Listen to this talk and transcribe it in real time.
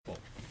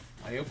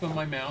I open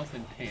my mouth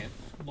and pant,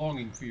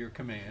 longing for your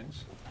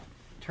commands.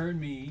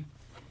 Turn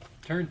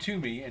turn to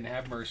me and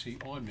have mercy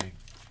on me,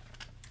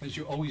 as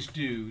you always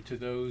do to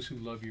those who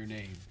love your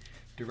name.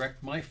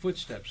 Direct my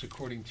footsteps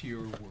according to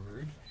your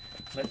word.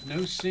 Let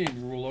no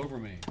sin rule over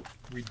me.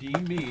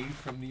 Redeem me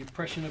from the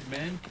oppression of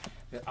men,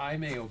 that I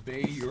may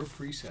obey your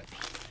precepts.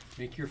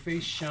 Make your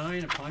face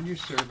shine upon your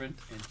servant,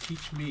 and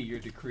teach me your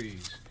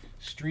decrees.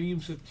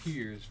 Streams of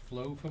tears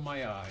flow from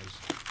my eyes,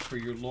 for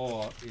your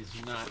law is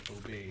not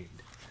obeyed.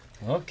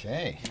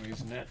 Okay.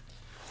 Isn't that?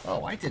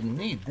 Oh, I didn't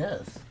need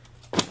this.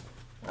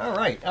 All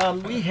right.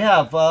 We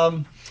have,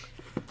 I'll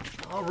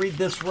read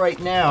this right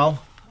now.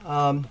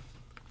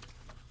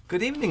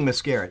 Good evening,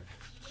 Miss Garrett.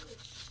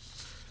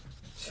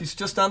 She's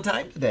just on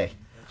time today.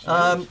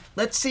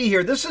 Let's see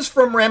here. This is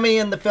from Remy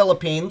in the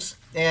Philippines,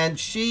 and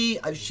she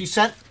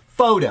sent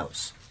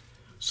photos.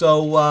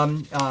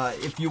 So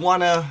if you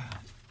want to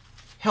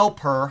help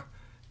her,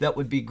 that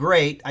would be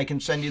great. I can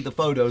send you the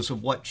photos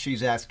of what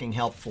she's asking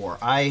help for.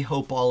 I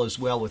hope all is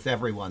well with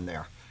everyone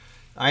there.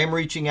 I am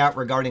reaching out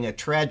regarding a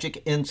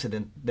tragic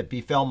incident that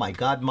befell my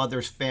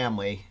godmother's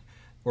family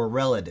or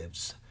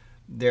relatives.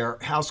 Their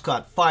house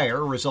caught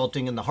fire,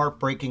 resulting in the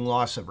heartbreaking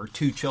loss of her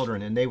 2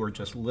 children, and they were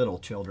just little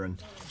children.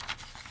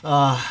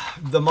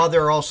 The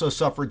mother also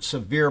suffered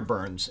severe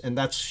burns, and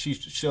she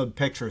showed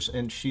pictures,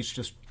 and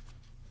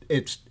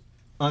it's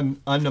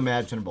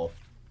unimaginable.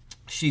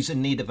 She's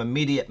in need of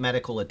immediate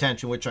medical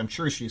attention, which I'm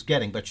sure she's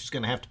getting, but she's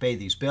going to have to pay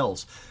these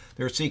bills.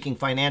 They're seeking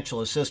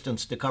financial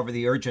assistance to cover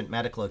the urgent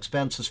medical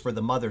expenses for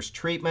the mother's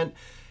treatment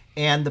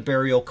and the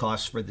burial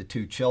costs for the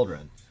 2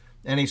 children.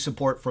 Any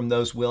support from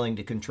those willing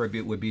to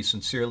contribute would be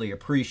sincerely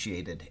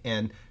appreciated.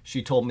 And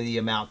she told me the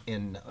amount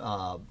in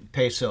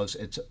pesos.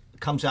 It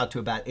comes out to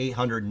about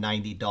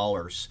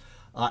 $890.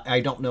 I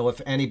don't know if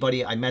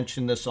anybody, I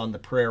mentioned this on the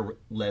prayer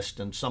list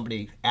and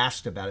somebody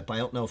asked about it, but I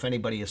don't know if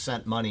anybody has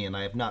sent money, and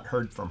I have not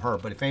heard from her.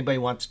 But if anybody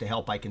wants to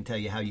help, I can tell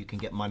you how you can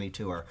get money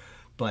to her.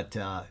 But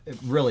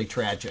really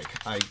tragic.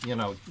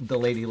 The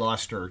lady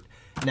lost her.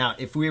 Now,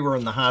 if we were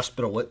in the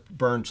hospital with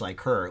burns like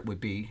her, it would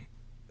be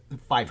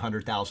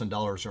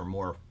 $500,000 or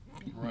more.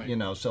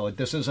 Right. So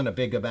this isn't a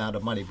big amount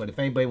of money. But if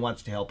anybody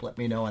wants to help, let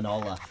me know, and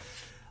I'll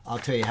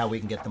tell you how we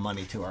can get the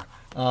money to her.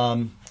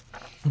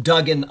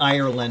 Doug in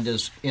Ireland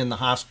is in the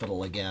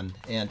hospital again,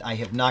 and I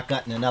have not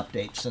gotten an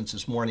update since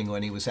this morning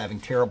when he was having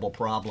terrible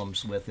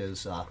problems with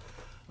his,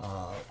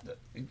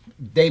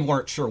 they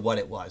weren't sure what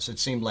it was. It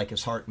seemed like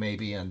his heart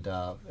maybe, and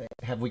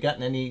have we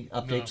gotten any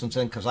updates since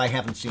then? Because I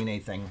haven't seen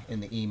anything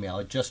in the email.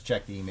 I just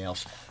checked the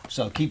emails.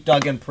 So keep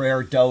Doug in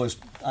prayer. Doe is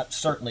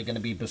certainly going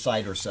to be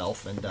beside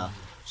herself, and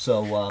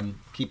so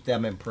keep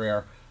them in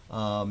prayer.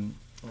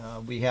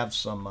 We have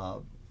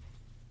some...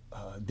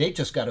 they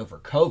just got over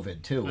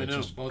COVID, too, which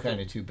is kind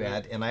of too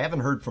bad. And I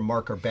haven't heard from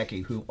Mark or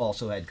Becky, who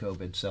also had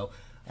COVID, so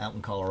out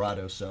in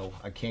Colorado, so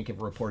I can't give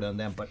a report on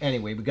them. But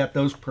anyway, we got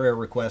those prayer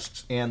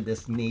requests and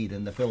this need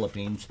in the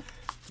Philippines.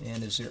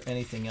 And is there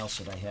anything else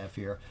that I have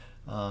here?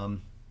 Do you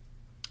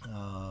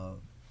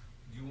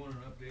want an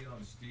update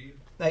on Steve?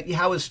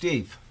 How is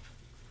Steve?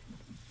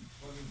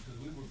 Because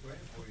we were praying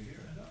for you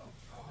here.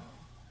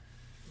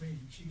 I mean,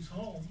 she's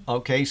home.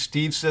 Okay,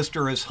 Steve's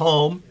sister is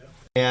home. Yep.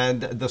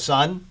 And the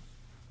son?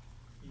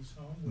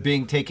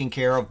 Being taken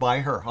care of by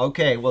her.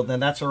 Okay, well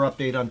then that's our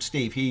update on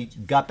Steve. He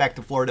got back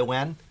to Florida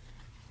when?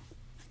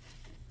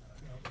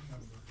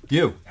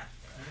 You.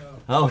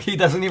 Oh, he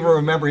doesn't even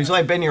remember. He's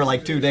only been here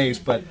like 2 days,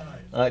 but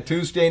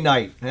Tuesday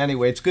night.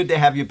 Anyway, it's good to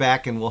have you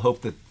back, and we'll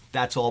hope that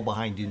that's all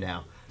behind you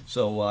now.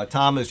 So,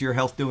 Tom, is your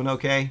health doing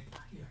okay?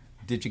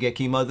 Did you get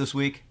chemo this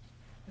week?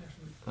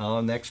 Oh,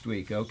 next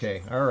week.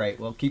 Okay. All right.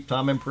 Well, keep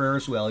Tom in prayer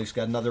as well. He's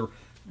got another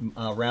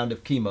round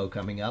of chemo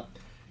coming up.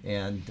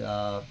 And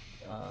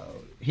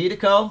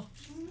Hideko,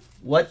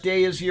 what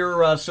day is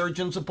your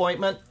surgeon's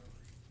appointment?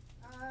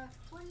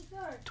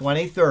 23rd.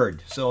 23rd.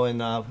 So in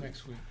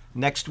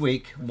Next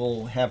week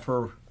we'll have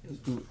her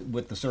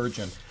with the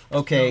surgeon.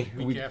 Okay.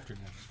 No, week after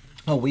next.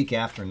 Oh, week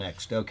after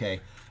next. Okay.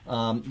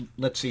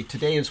 Let's see.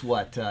 Today is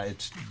what?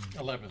 It's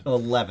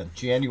 11th.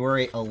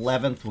 January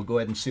 11th. We'll go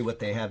ahead and see what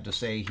they have to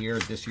say here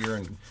this year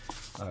in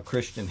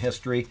Christian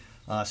history.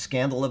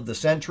 Scandal of the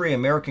century.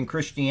 American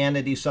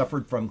Christianity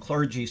suffered from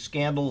clergy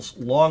scandals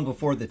long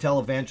before the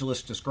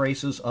televangelist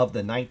disgraces of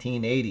the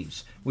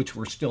 1980s, which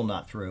we're still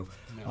not through.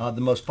 No.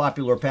 The most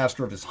popular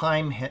pastor of his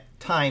time,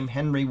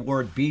 Henry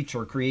Ward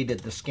Beecher,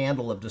 created the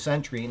scandal of the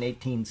century in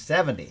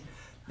 1870.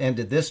 And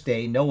to this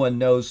day, no one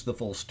knows the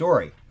full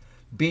story.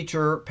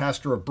 Beecher,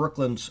 pastor of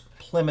Brooklyn's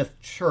Plymouth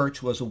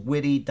Church, was a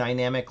witty,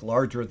 dynamic,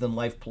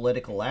 larger-than-life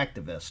political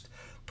activist,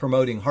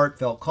 promoting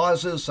heartfelt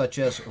causes such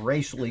as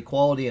racial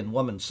equality and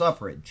women's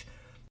suffrage.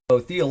 Though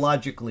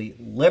theologically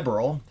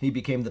liberal, he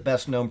became the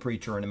best-known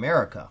preacher in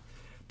America.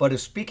 But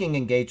his speaking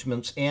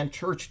engagements and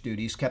church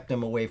duties kept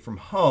him away from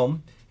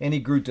home, and he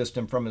grew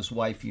distant from his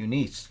wife,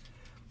 Eunice.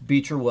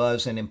 Beecher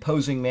was an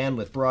imposing man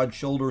with broad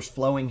shoulders,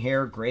 flowing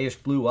hair,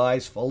 grayish-blue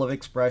eyes, full of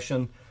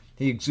expression.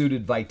 He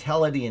exuded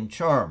vitality and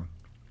charm,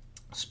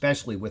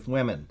 especially with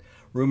women.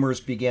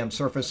 Rumors began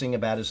surfacing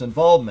about his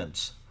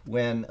involvements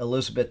when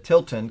Elizabeth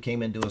Tilton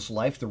came into his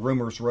life, the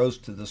rumors rose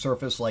to the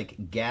surface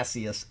like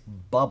gaseous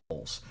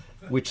bubbles,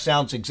 which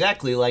sounds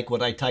exactly like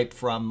what I typed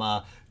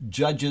from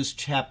Judges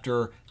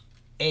chapter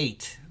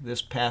 8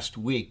 this past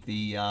week,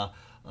 the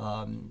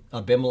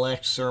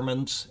Abimelech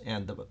sermons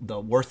and the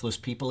worthless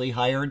people he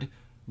hired.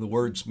 The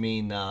words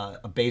mean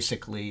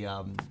basically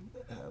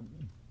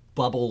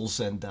bubbles,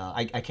 and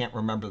I can't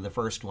remember the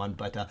first one,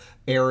 but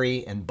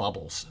airy and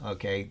bubbles.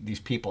 Okay,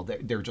 these people,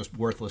 they're just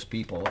worthless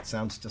people. It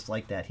sounds just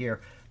like that here.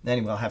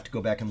 Anyway, I'll have to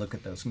go back and look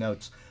at those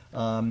notes.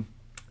 Let's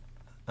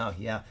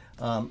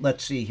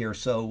see here.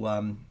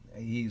 So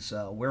he's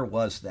where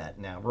was that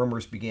now?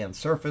 Rumors began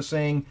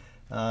surfacing.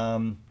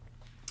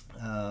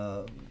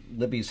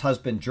 Libby's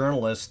husband,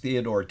 journalist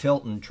Theodore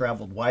Tilton,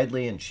 traveled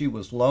widely, and she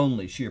was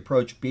lonely. She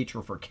approached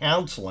Beecher for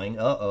counseling,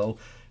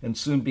 and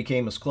soon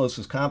became his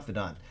closest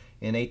confidant.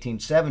 In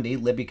 1870,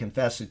 Libby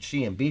confessed that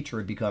she and Beecher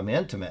had become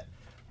intimate.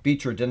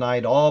 Beecher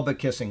denied all but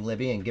kissing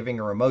Libby and giving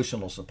her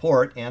emotional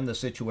support, and the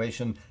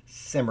situation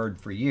simmered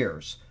for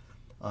years.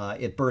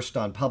 It burst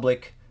on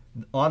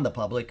the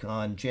public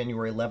on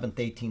January 11,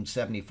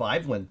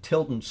 1875, when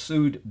Tilton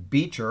sued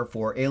Beecher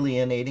for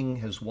alienating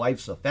his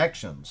wife's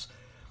affections.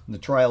 The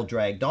trial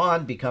dragged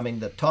on, becoming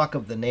the talk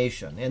of the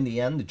nation. In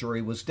the end, the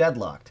jury was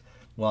deadlocked.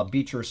 While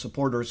Beecher's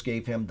supporters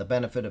gave him the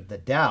benefit of the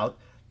doubt,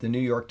 the New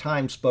York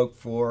Times spoke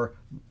for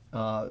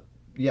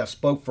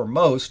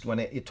most when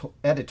it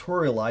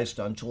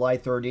editorialized on July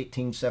 3,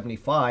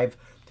 1875,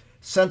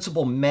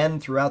 sensible men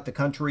throughout the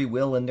country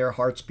will in their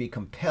hearts be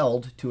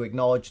compelled to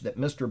acknowledge that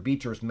Mr.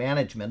 Beecher's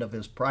management of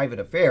his private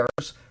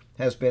affairs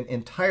has been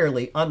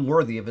entirely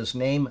unworthy of his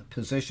name,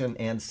 position,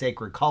 and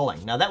sacred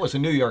calling. Now, that was the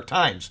New York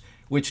Times,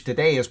 which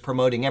today is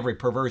promoting every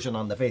perversion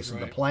on the face of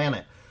the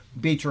planet.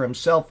 Beecher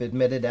himself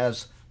admitted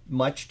as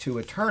much to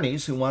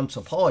attorneys who once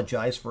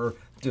apologized for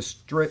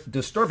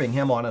disturbing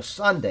him on a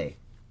Sunday.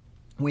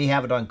 We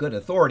have it on good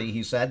authority,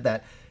 he said,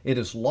 that it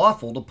is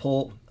lawful to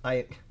pull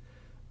an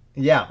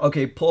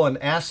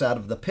ass out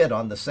of the pit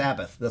on the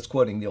Sabbath. That's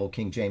quoting the old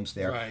King James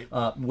there. Right.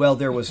 Well,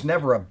 there was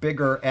never a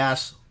bigger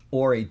ass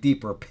or a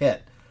deeper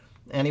pit.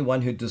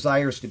 Anyone who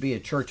desires to be a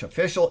church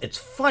official, it's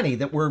funny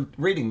that we're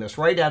reading this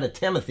right out of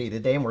Timothy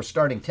today, and we're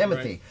starting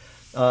Timothy.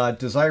 Right.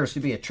 Desires to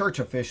be a church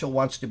official,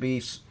 wants to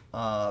be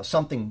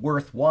something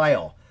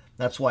worthwhile.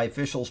 That's why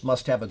officials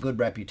must have a good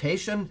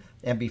reputation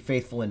and be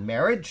faithful in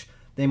marriage.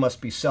 They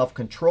must be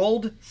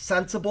self-controlled,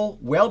 sensible,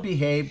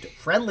 well-behaved,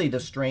 friendly to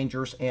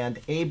strangers, and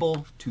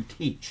able to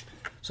teach.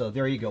 So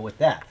there you go with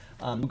that.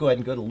 We'll go ahead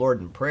and go to Lord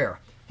in prayer.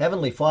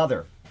 Heavenly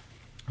Father,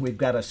 we've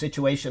got a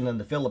situation in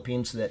the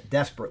Philippines that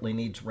desperately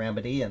needs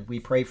remedy, and we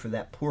pray for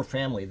that poor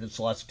family that's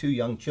lost 2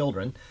 young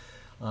children,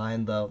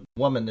 and the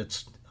woman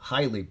that's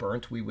highly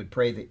burnt. We would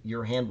pray that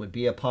your hand would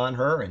be upon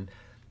her, and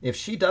if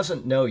she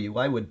doesn't know you,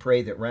 I would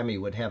pray that Remy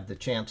would have the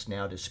chance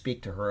now to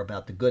speak to her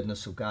about the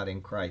goodness of God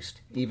in Christ,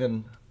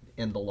 even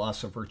in the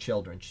loss of her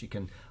children. She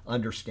can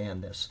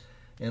understand this.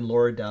 And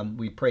Lord,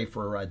 we pray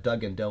for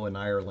Doug and Doe in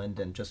Ireland,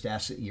 and just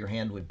ask that your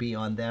hand would be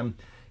on them,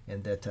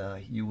 and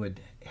that you would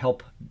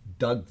help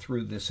Doug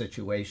through this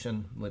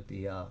situation with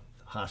the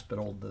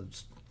hospital, the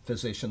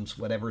physicians,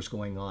 whatever's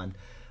going on.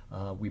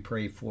 We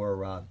pray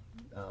for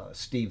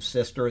Steve's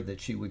sister,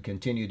 that she would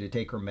continue to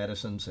take her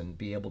medicines and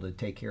be able to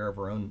take care of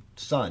her own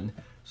son,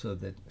 so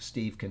that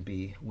Steve can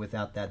be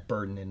without that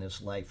burden in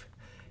his life.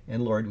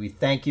 And Lord, we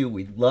thank you.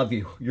 We love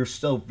you. You're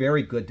so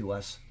very good to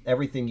us.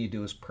 Everything you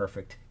do is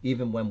perfect.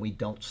 Even when we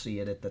don't see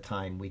it at the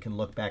time, we can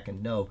look back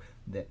and know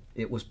that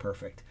it was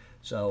perfect.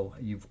 So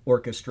you've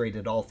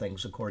orchestrated all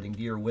things according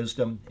to your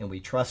wisdom, and we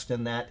trust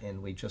in that,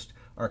 and we just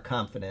are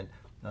confident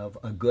of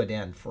a good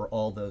end for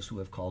all those who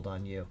have called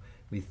on you.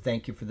 We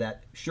thank you for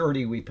that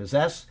surety we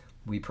possess.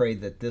 We pray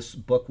that this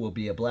book will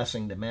be a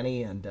blessing to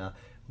many, and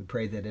we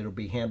pray that it'll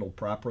be handled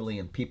properly,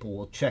 and people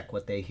will check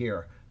what they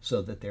hear, so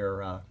that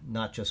they're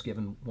not just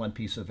given one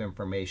piece of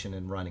information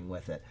and running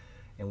with it.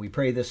 And we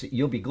pray this, that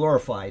you'll be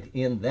glorified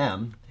in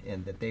them,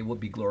 and that they will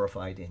be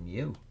glorified in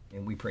you.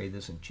 And we pray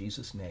this in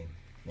Jesus' name.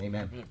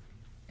 Amen.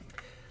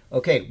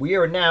 Okay, we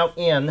are now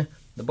in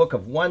the book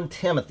of 1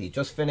 Timothy.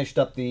 Just finished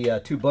up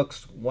the 2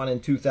 books, 1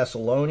 and 2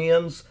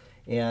 Thessalonians.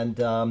 And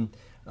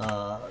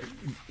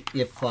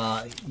if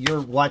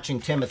you're watching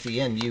Timothy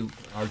and you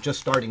are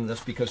just starting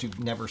this because you've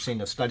never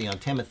seen a study on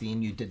Timothy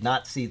and you did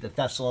not see the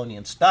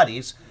Thessalonian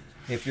studies,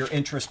 if you're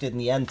interested in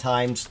the end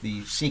times,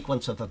 the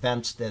sequence of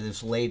events that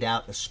is laid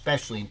out,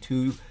 especially in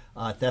 2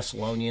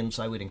 Thessalonians,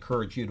 I would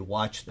encourage you to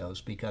watch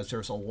those, because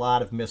there's a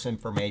lot of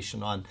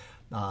misinformation on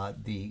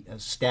the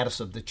status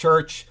of the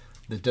church,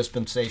 the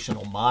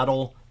dispensational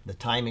model, the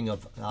timing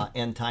of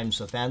end times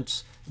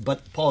events.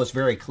 But Paul is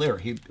very clear.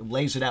 He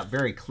lays it out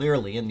very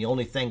clearly, and the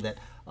only thing that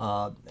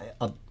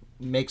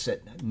makes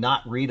it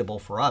not readable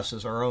for us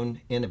is our own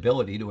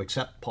inability to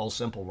accept Paul's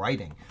simple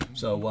writing.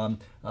 So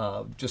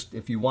just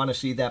if you want to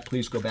see that,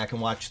 please go back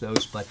and watch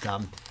those. But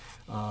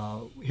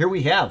here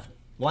we have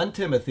 1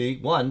 Timothy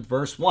 1,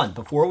 verse 1.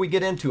 Before we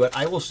get into it,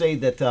 I will say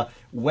that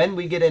when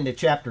we get into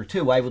chapter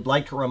 2, I would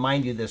like to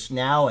remind you this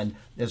now and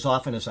as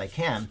often as I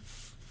can.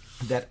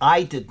 that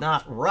I did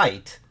not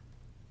write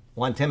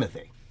 1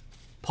 Timothy.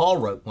 Paul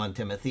wrote 1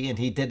 Timothy, and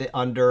he did it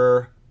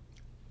under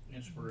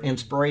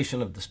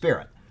inspiration of the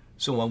Spirit.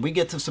 So when we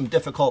get to some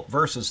difficult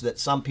verses that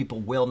some people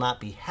will not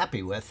be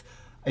happy with,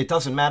 it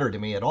doesn't matter to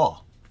me at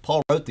all.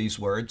 Paul wrote these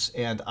words,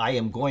 and I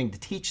am going to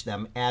teach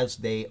them as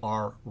they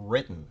are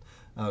written.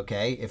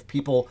 Okay? If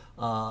people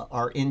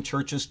are in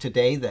churches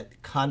today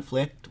that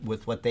conflict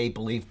with what they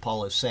believe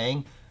Paul is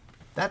saying,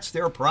 that's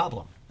their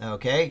problem.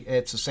 Okay?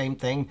 It's the same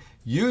thing.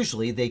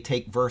 Usually they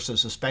take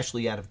verses,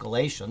 especially out of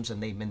Galatians,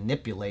 and they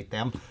manipulate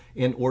them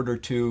in order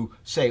to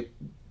say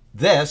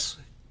this,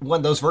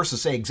 when those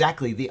verses say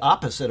exactly the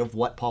opposite of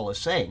what Paul is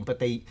saying, but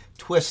they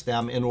twist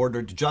them in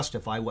order to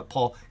justify what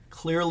Paul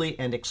clearly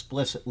and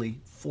explicitly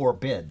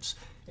forbids.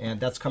 And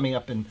that's coming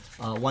up in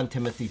 1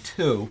 Timothy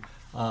 2.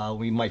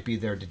 We might be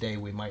there today,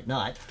 we might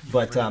not,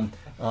 but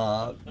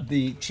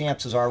the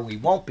chances are we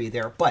won't be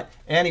there. But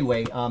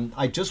anyway,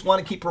 I just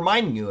want to keep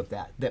reminding you of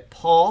that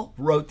Paul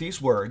wrote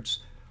these words.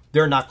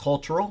 They're not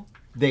cultural,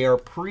 they are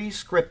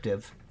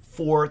prescriptive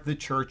for the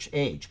church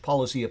age.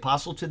 Paul is the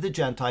apostle to the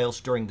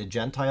Gentiles during the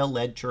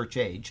Gentile-led church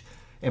age,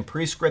 and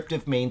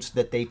prescriptive means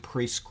that they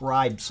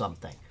prescribe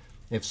something.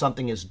 If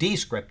something is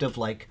descriptive,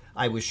 like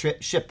I was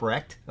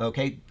shipwrecked,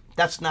 okay,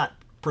 that's not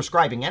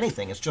prescribing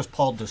anything. It's just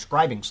Paul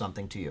describing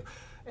something to you.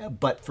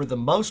 But for the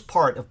most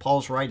part of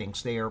Paul's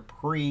writings, they are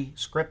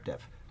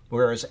prescriptive,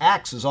 whereas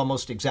Acts is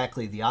almost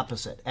exactly the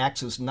opposite.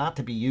 Acts is not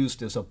to be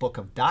used as a book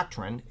of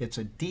doctrine. It's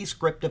a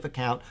descriptive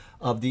account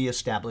of the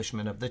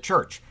establishment of the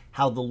church,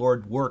 how the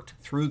Lord worked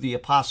through the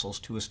apostles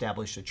to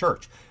establish the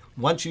church.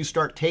 Once you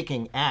start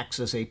taking Acts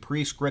as a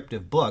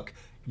prescriptive book,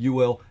 you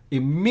will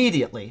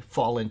immediately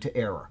fall into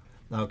error.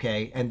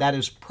 Okay, and that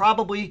is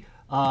probably,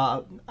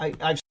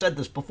 I've said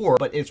this before,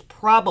 but it's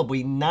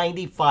probably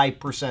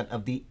 95%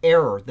 of the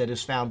error that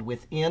is found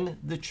within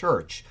the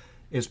church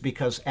is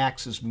because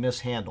Acts is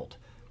mishandled.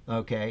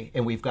 Okay,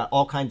 and we've got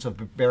all kinds of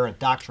aberrant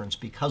doctrines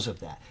because of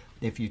that.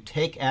 If you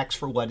take Acts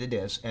for what it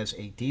is, as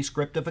a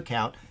descriptive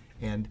account,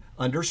 and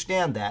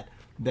understand that,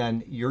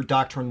 then your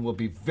doctrine will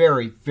be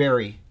very,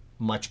 very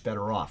much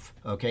better off.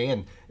 Okay,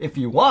 and if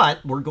you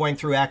want, we're going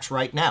through Acts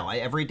right now.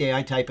 Every day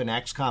I type an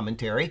Acts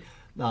commentary.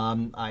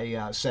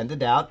 I send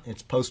it out.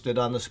 It's posted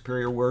on the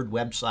Superior Word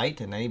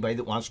website, and anybody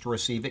that wants to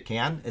receive it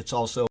can. It's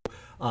also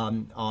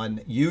on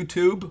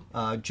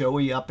YouTube.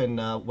 Joey up in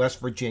West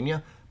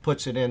Virginia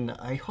puts it in.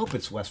 I hope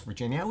it's West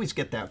Virginia. I always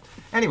get that.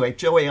 Anyway,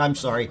 Joey, I'm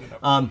sorry.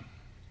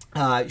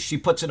 She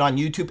puts it on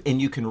YouTube, and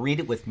you can read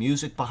it with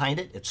music behind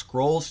it. It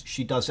scrolls.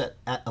 She does it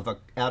out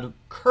of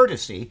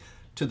courtesy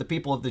to the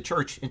people of the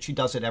church, and she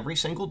does it every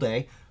single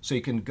day. So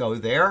you can go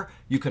there.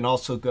 You can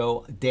also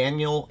go.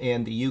 Daniel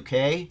in the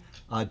UK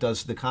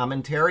does the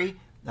commentary.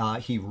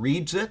 He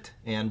reads it,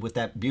 and with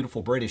that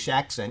beautiful British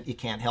accent, you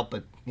can't help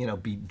but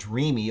be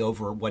dreamy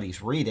over what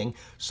he's reading.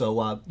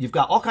 So you've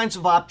got all kinds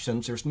of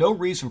options. There's no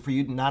reason for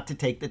you not to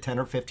take the 10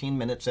 or 15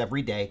 minutes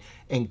every day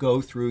and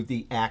go through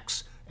the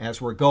Acts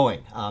as we're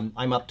going.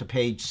 I'm up to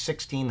page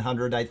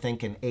 1600, I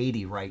think, and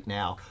 80 right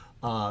now,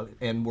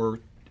 and we're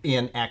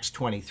in Acts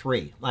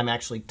 23. I'm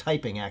actually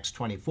typing Acts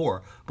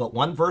 24, but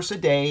one verse a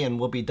day, and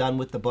we'll be done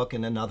with the book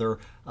in another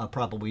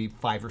probably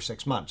 5 or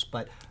 6 months.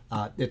 But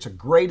it's a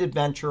great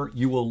adventure.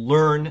 You will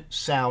learn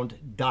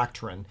sound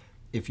doctrine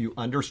if you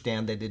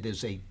understand that it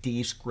is a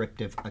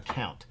descriptive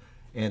account,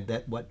 and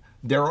that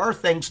there are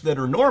things that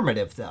are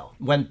normative, though.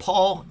 When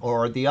Paul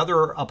or the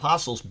other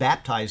apostles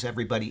baptize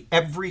everybody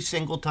every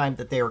single time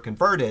that they are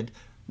converted,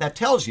 that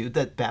tells you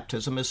that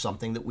baptism is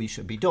something that we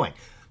should be doing.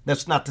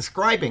 That's not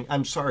prescribing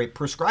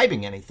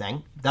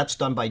anything. That's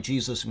done by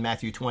Jesus in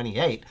Matthew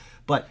 28,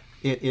 but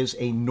it is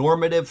a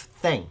normative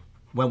thing.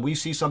 When we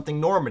see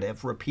something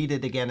normative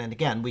repeated again and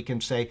again, we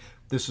can say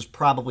this is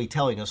probably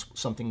telling us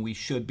something we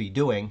should be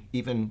doing,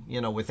 even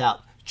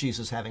without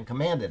Jesus having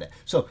commanded it.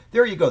 So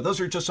there you go. Those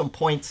are just some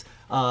points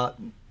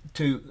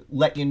to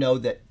let you know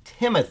that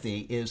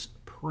Timothy is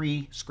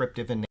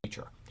prescriptive in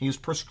nature. He is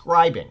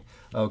prescribing.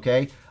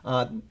 Okay,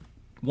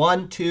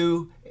 1,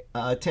 2.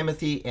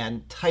 Timothy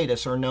and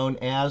Titus are known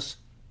as,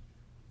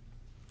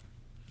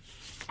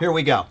 here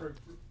we go,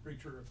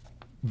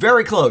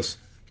 very close,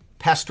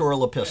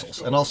 pastoral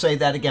epistles. And I'll say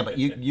that again, but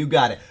you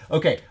got it.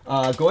 Okay,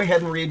 go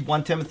ahead and read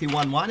 1 Timothy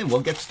 1:1, and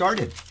we'll get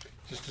started.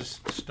 Just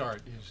to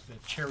start, is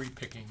that cherry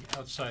picking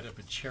outside of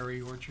a cherry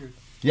orchard?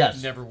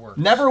 Yes. Never works.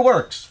 Never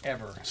works.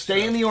 Ever.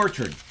 Stay in the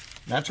orchard.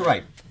 That's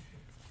right.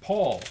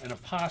 Paul, an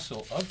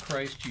apostle of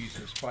Christ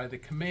Jesus, by the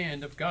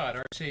command of God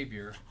our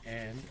Savior,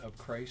 and of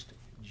Christ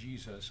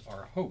Jesus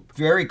our hope.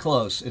 Very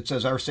close. It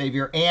says our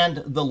Savior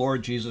and the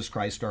Lord Jesus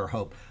Christ our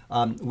hope.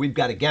 We've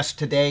got a guest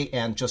today,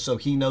 and just so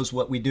he knows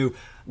what we do,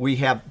 we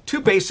have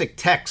 2 basic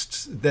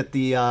texts that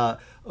the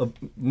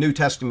New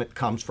Testament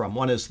comes from.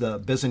 One is the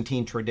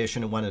Byzantine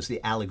tradition, and one is the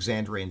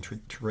Alexandrian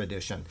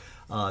tradition.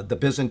 The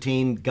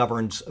Byzantine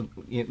governs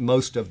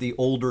most of the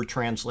older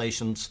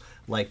translations,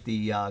 like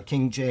the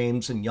King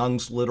James and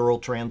Young's literal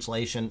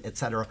translation,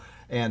 etc.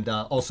 and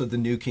also the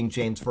New King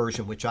James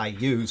Version, which I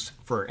use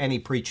for any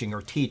preaching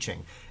or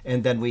teaching.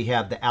 And then we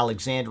have the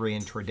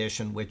Alexandrian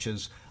tradition, which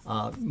is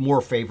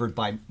more favored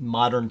by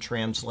modern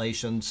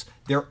translations.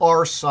 There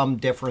are some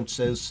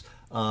differences,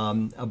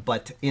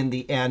 but in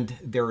the end,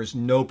 there is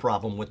no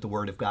problem with the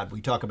Word of God.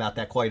 We talk about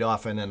that quite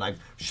often, and I've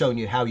shown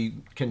you how you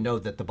can know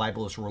that the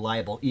Bible is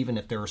reliable, even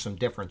if there are some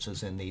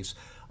differences in these.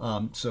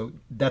 So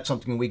that's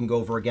something we can go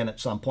over again at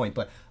some point.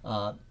 But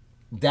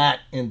that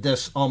and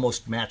this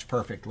almost match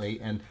perfectly.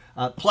 And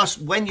plus,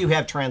 when you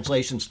have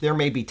translations, there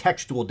may be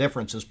textual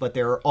differences, but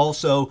there are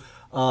also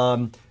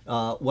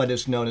what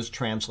is known as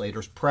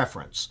translator's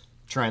preference.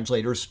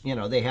 Translators,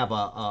 they have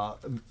a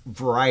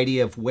variety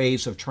of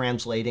ways of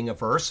translating a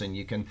verse, and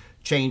you can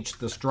change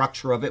the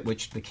structure of it,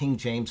 which the King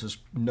James is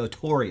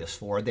notorious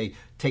for. They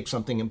take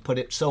something and put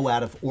it so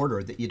out of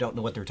order that you don't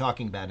know what they're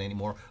talking about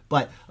anymore.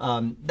 But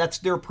that's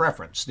their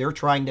preference. They're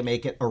trying to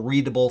make it a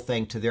readable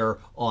thing to their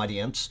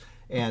audience.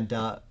 And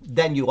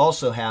then you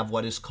also have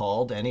what is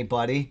called,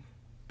 anybody,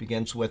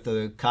 begins with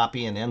a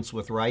copy and ends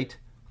with write.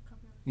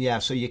 Yeah,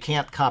 so you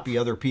can't copy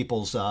other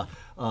people's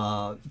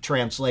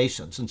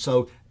translations. And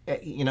so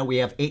we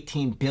have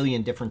 18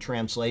 billion different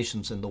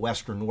translations in the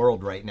Western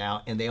world right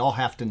now, and they all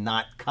have to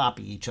not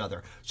copy each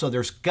other. So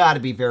there's got to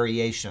be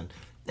variation.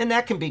 And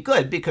that can be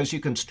good because you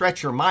can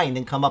stretch your mind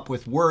and come up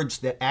with words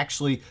that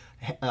actually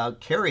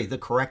carry the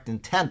correct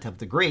intent of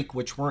the Greek,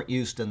 which weren't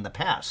used in the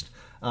past.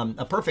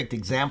 A perfect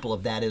example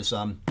of that is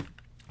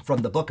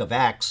from the book of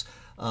Acts.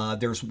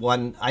 There's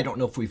one, I don't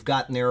know if we've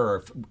gotten there or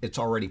if it's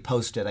already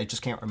posted. I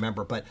just can't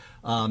remember. But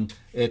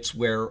it's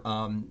where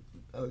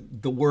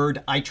the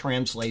word I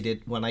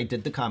translated when I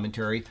did the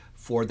commentary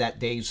for that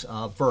day's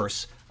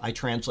verse, I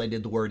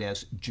translated the word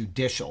as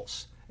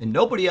judicials. And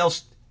nobody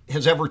else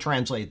has ever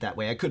translated that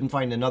way. I couldn't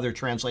find another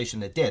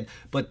translation that did,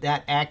 but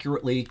that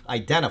accurately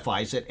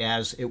identifies it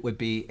as it would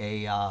be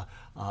a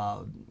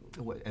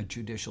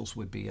judicials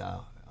would be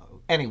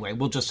anyway,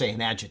 we'll just say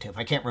an adjective.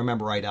 I can't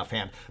remember right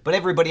offhand. But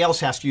everybody else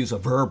has to use a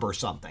verb or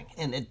something,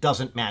 and it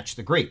doesn't match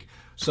the Greek.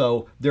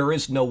 So there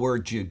is no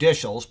word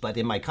judicials, but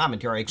in my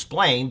commentary I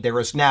explained there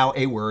is now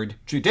a word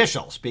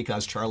judicials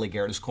because Charlie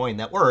Garrett has coined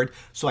that word.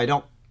 So I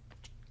don't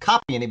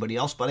copy anybody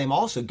else, but I'm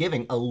also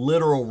giving a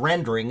literal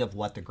rendering of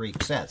what the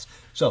Greek says.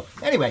 So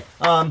anyway,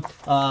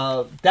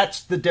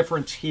 that's the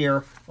difference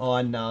here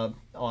on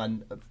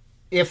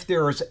if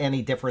there is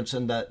any difference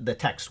in the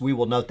text. We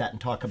will note that and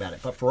talk about it.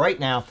 But for right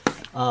now,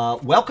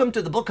 welcome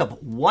to the book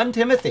of 1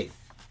 Timothy.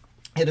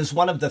 It is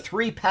one of the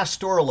 3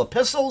 pastoral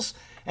epistles,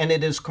 and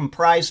it is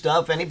comprised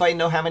of, anybody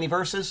know how many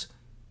verses?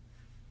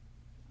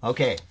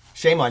 Okay,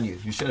 shame on you.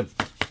 You should have,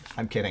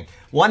 I'm kidding.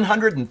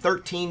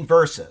 113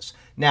 verses.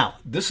 Now,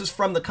 this is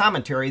from the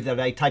commentary that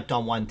I typed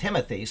on 1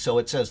 Timothy. So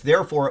it says,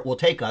 therefore it will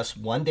take us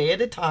one day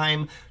at a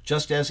time,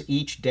 just as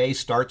each day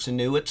starts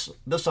anew at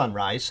the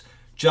sunrise,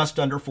 just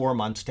under 4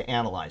 months to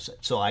analyze it.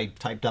 So I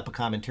typed up a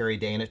commentary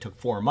day and it took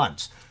 4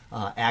 months.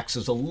 Acts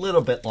is a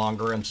little bit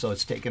longer, and so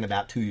it's taken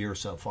about 2 years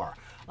so far.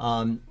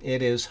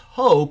 It is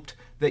hoped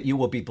that you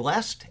will be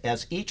blessed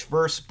as each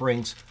verse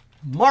brings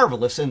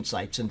marvelous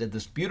insights into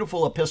this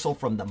beautiful epistle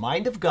from the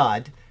mind of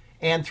God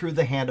and through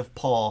the hand of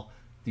Paul,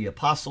 the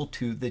apostle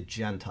to the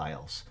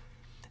Gentiles.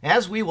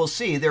 As we will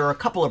see, there are a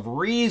couple of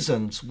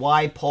reasons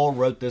why Paul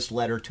wrote this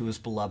letter to his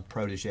beloved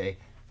protege,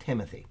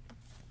 Timothy.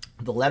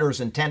 The letter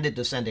is intended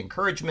to send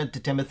encouragement to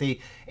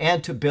Timothy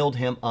and to build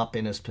him up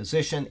in his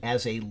position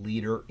as a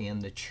leader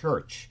in the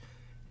church.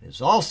 It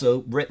is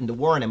also written to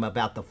warn him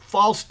about the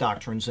false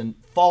doctrines and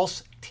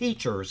false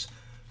teachers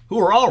who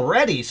are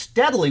already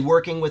steadily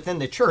working within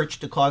the church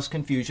to cause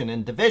confusion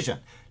and division.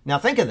 Now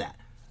think of that.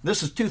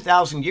 This is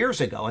 2,000 years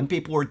ago, and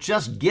people were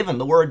just given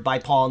the word by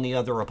Paul and the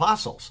other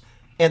apostles.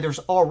 And there's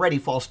already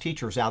false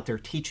teachers out there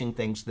teaching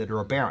things that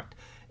are aberrant.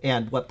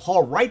 And what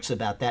Paul writes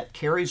about that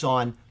carries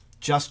on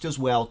just as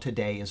well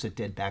today as it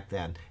did back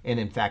then, and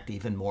in fact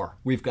even more.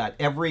 We've got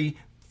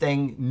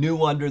everything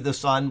new under the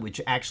sun, which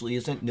actually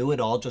isn't new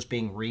at all, just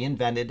being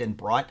reinvented and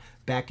brought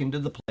back into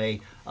the play.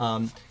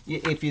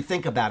 If you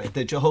think about it,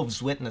 the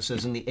Jehovah's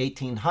Witnesses in the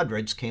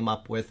 1800s came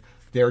up with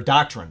their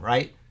doctrine,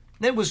 right?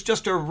 It was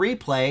just a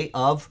replay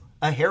of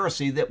a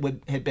heresy that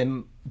had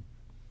been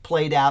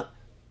played out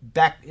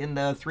back in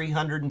the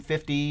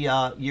 350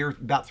 year,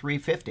 about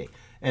 350.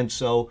 And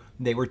so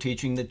they were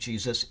teaching that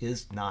Jesus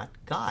is not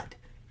God.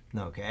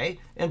 Okay,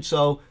 and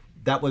so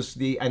that was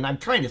and I'm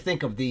trying to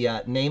think of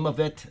the name of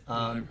it.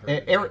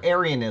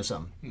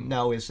 Arianism.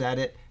 No, is that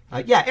it?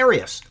 Yeah,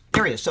 Arius.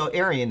 So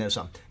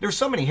Arianism. There's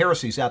so many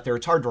heresies out there,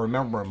 it's hard to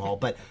remember them all.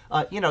 But,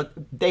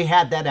 they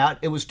had that out.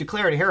 It was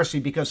declared a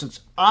heresy because it's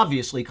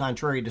obviously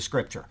contrary to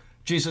Scripture.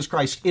 Jesus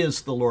Christ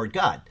is the Lord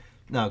God.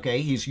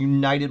 Okay, he's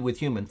united with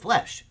human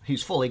flesh.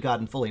 He's fully God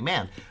and fully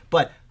man.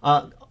 But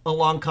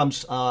along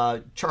comes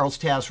Charles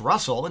Taze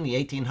Russell in the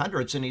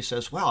 1800s, and he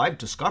says, well, I've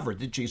discovered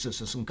that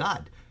Jesus isn't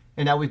God.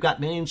 And now we've got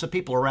millions of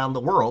people around the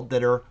world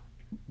that are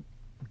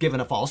given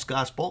a false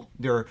gospel.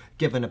 They're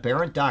given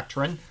aberrant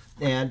doctrine.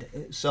 And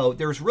so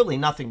there's really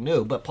nothing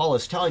new. But Paul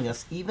is telling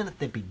us, even at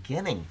the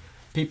beginning,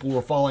 people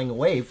were falling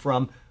away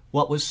from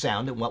what was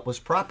sound and what was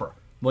proper,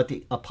 what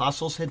the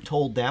apostles had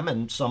told them,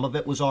 and some of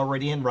it was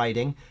already in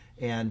writing.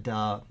 And,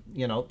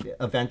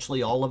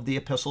 eventually all of the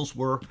epistles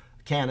were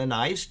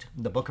canonized.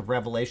 The book of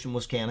Revelation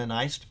was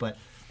canonized. But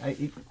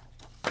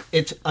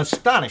it's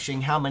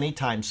astonishing how many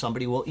times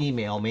somebody will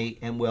email me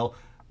and will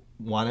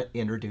want to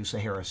introduce a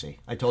heresy.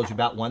 I told you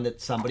about one that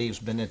somebody who's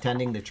been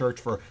attending the church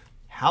for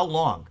how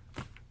long?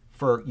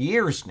 For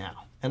years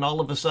now. And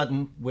all of a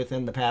sudden,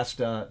 within the past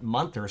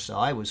month or so,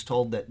 I was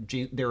told that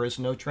there is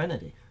no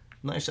Trinity.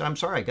 And I said, I'm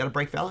sorry, I got to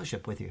break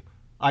fellowship with you.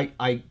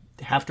 I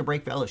have to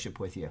break fellowship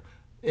with you.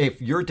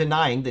 If you're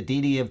denying the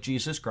deity of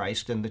Jesus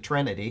Christ and the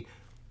Trinity,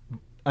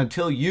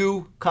 until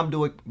you come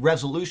to a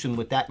resolution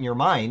with that in your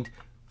mind,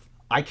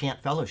 I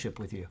can't fellowship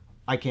with you.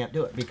 I can't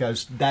do it,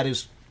 because that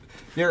is,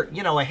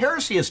 a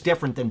heresy is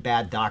different than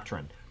bad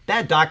doctrine.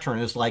 Bad doctrine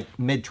is like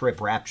mid-trip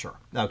rapture,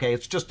 okay?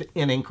 It's just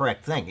an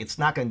incorrect thing. It's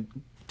not going to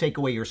take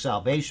away your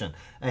salvation.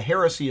 A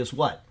heresy is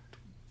what?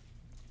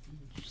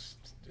 It's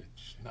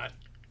not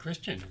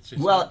Christian.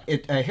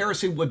 A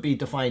heresy would be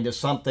defined as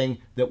something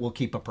that will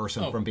keep a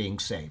person from being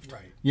saved.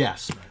 Right.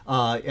 Yes.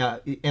 Right.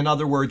 In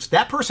other words,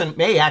 that person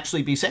may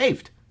actually be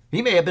saved.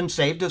 He may have been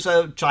saved as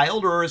a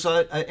child or as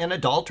an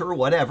adult or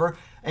whatever,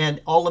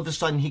 and all of a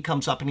sudden he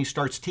comes up and he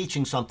starts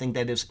teaching something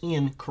that is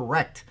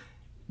incorrect,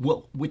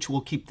 which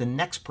will keep the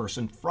next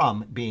person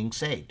from being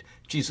saved.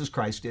 Jesus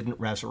Christ didn't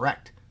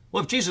resurrect.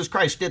 Well, if Jesus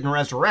Christ didn't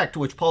resurrect,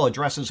 which Paul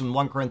addresses in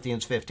 1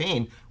 Corinthians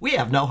 15, we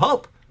have no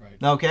hope.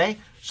 Right. Okay?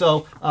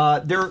 So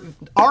there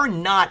are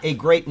not a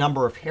great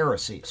number of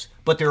heresies,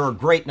 but there are a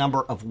great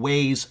number of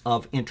ways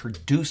of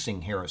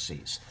introducing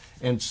heresies.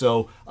 And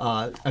so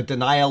a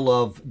denial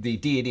of the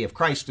deity of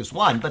Christ is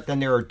one, but then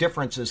there are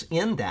differences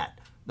in that.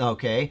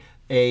 Okay?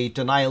 A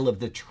denial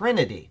of the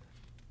Trinity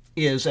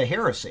is a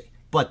heresy,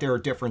 but there are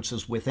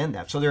differences within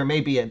that. So there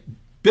may be a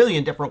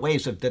billion different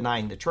ways of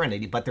denying the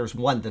Trinity, but there's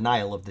one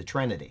denial of the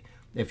Trinity,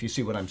 if you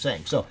see what I'm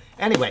saying. So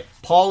anyway,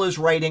 Paul is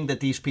writing that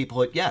these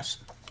people, yes?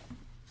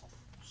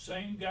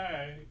 Same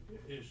guy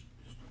is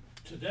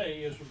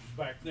today as was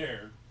back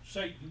there.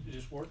 Satan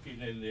is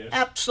working in this.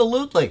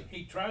 Absolutely.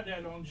 He tried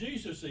that on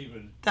Jesus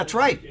even. That's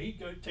right. He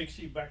takes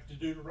you back to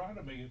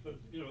Deuteronomy,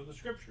 the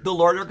scripture. The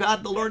Lord our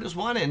God, the Lord is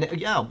one. And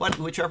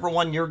whichever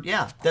one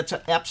that's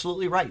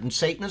absolutely right. And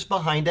Satan is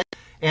behind it.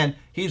 And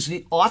he's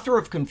the author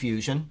of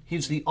confusion.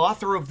 He's the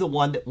author of the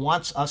one that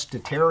wants us to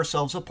tear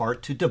ourselves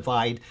apart, to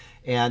divide.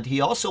 And he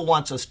also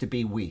wants us to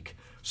be weak.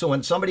 So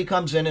when somebody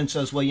comes in and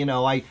says,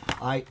 well,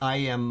 I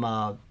am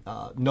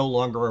no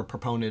longer a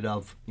proponent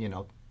of,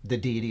 the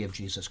deity of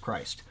Jesus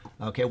Christ.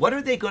 Okay, what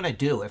are they going to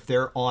do if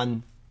they're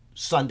on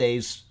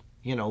Sundays,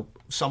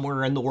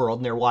 somewhere in the world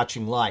and they're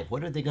watching live?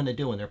 What are they going to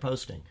do when they're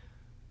posting?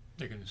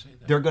 They're going to say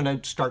that. They're going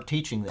to start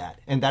teaching that.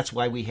 And that's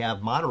why we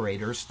have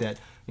moderators that,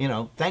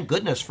 thank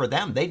goodness for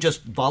them. They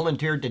just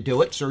volunteered to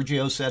do it.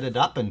 Sergio set it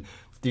up, and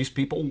these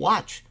people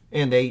watch.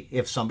 And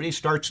if somebody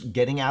starts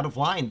getting out of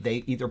line,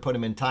 they either put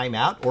them in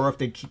timeout, or if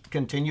they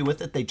continue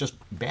with it, they just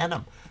ban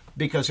them.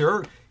 Because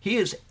he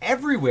is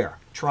everywhere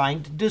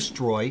trying to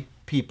destroy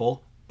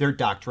people, their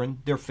doctrine,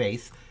 their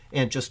faith,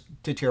 and just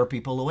to tear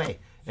people away.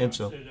 And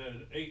so,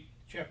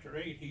 chapter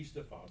 8, he's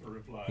the father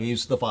of lies.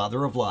 He's the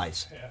father of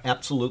lies. Yeah.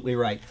 Absolutely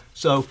right.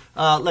 So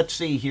let's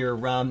see here.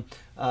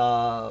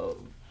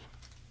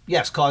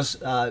 Cause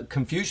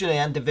confusion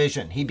and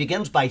division. He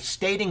begins by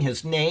stating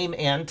his name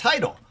and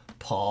title.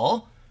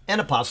 Paul,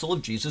 an apostle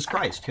of Jesus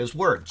Christ, his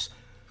words.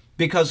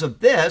 Because of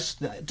this,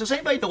 does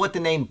anybody know what the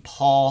name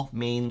Paul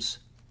means?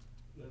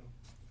 Little.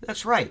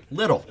 That's right,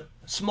 little,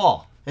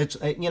 small. It's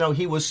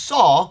he was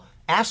Saul,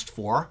 asked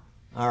for,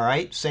 all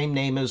right, same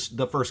name as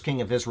the first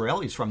king of Israel.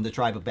 He's from the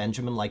tribe of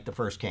Benjamin, like the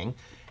first king.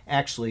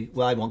 Actually,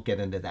 well, I won't get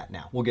into that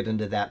now. We'll get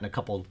into that in a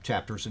couple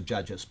chapters of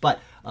Judges. But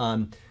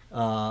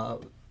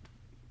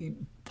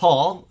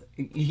Paul,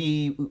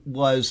 he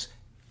was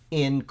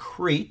in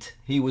Crete.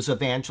 He was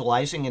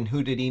evangelizing, and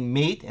who did he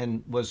meet?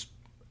 And was,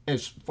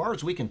 as far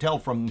as we can tell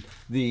from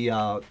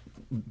the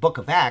book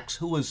of Acts,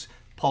 who was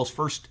Paul's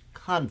first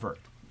convert?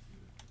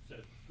 Is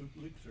that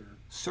Publius or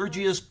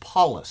Sergius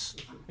Paulus.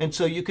 And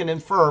so you can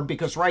infer,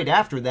 because right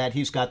after that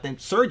he's got the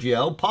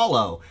Sergio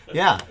Paulo,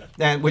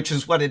 and which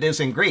is what it is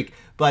in Greek.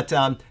 But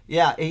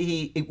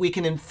we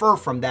can infer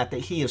from that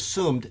he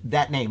assumed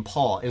that name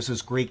Paul is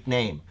his Greek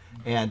name,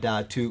 and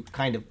to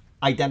kind of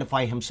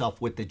identify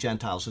himself with the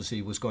Gentiles as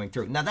he was going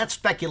through. Now that's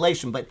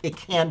speculation, but it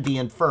can be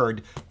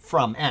inferred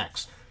from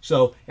Acts.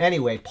 So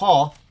anyway,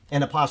 Paul,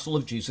 an apostle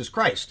of Jesus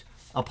Christ.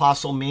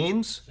 Apostle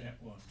means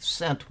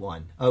sent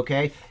one.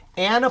 Okay,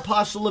 an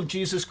apostle of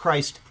Jesus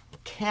Christ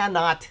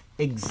cannot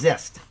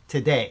exist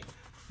today.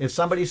 If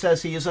somebody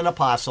says he is an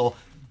apostle,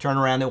 turn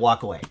around and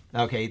walk away.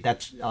 Okay,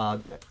 that's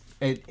an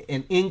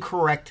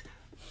incorrect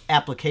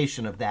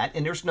application of that,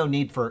 and there's no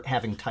need for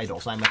having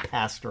titles. I'm a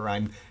pastor,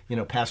 I'm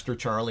Pastor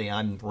Charlie,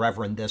 I'm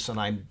Reverend this, and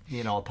I'm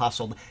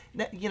apostle.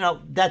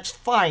 That's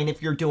fine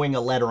if you're doing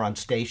a letter on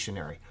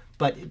stationery,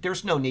 but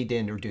there's no need to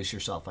introduce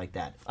yourself like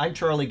that. I'm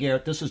Charlie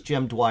Garrett, this is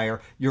Jim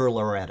Dwyer, you're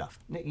Loretta.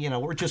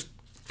 We're just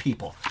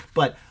people.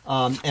 But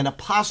an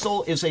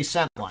apostle is a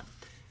sent one.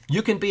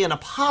 You can be an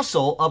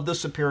apostle of the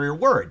superior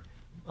word.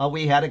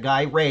 We had a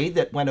guy, Ray,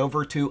 that went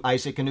over to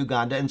Isaac in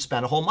Uganda and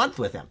spent a whole month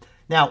with him.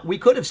 Now, we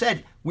could have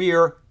said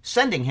we're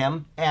sending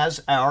him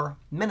as our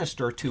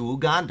minister to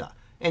Uganda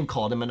and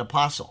called him an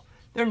apostle.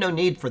 There's no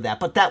need for that,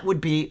 but that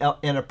would be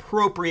an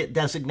appropriate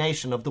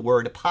designation of the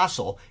word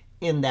apostle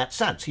in that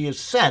sense. He is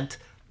sent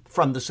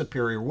from the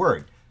superior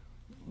word.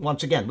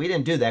 Once again, we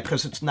didn't do that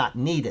because it's not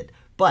needed.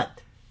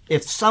 But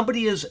if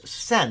somebody is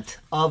sent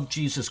of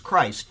Jesus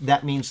Christ,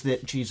 that means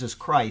that Jesus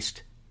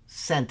Christ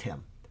sent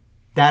him.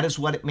 That is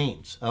what it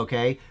means,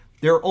 okay?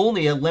 There are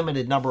only a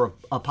limited number of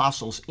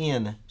apostles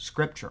in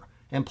Scripture.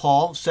 And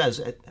Paul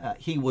says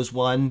he was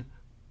one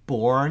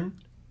born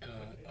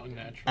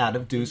out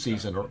of due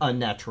season, or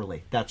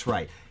unnaturally. That's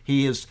right.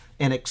 He is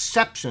an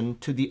exception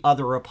to the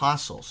other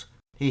apostles.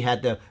 He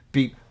had to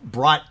be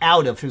brought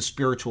out of his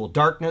spiritual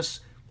darkness.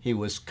 He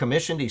was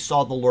commissioned. He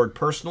saw the Lord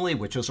personally,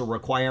 which is a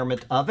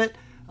requirement of it,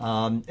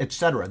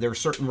 etc. There are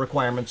certain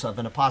requirements of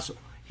an apostle.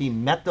 He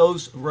met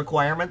those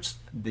requirements.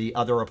 The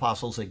other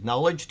apostles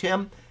acknowledged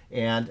him.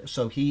 And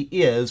so he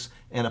is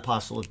an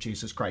apostle of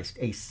Jesus Christ,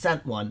 a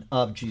sent one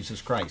of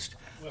Jesus Christ.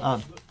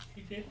 Well,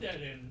 he did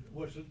that in,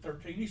 was it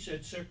 13? He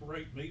said,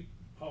 separate me,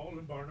 Paul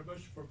and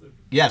Barnabas, for the...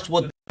 Yes,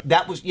 well,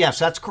 that was, yes,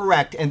 that's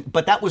correct.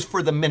 But that was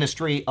for the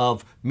ministry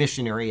of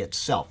missionary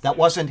itself. That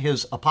wasn't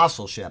his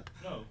apostleship.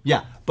 No.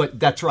 Yeah, but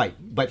that's right.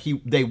 But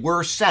they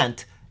were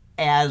sent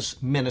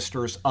as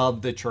ministers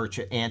of the church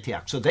at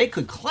Antioch. So they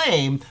could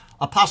claim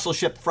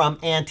apostleship from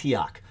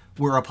Antioch.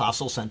 We're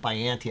apostles sent by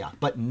Antioch,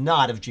 but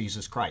not of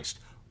Jesus Christ.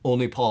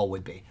 Only Paul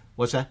would be.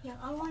 What's that? Yeah,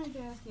 I wanted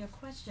to ask you a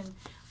question.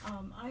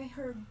 I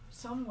heard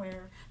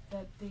somewhere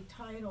that the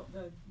title,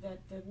 that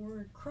the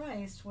word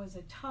Christ was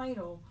a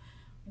title.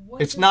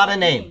 What It's does not that a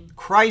name. mean?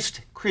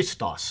 Christ,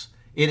 Christos.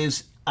 It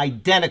is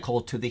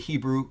identical to the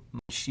Hebrew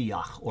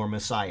Mashiach or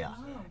Messiah.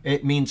 Oh.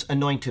 It means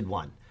anointed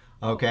one.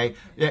 Okay?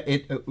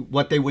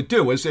 What they would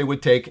do is they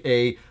would take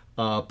a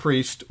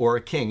priest or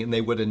a king and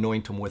they would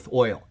anoint him with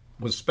oil.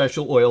 It was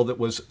special oil that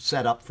was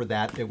set up for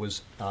that. It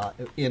was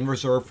in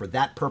reserve for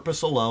that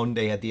purpose alone.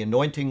 They had the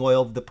anointing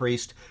oil of the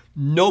priest.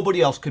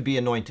 Nobody else could be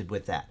anointed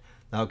with that.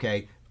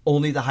 Okay?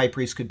 Only the high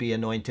priest could be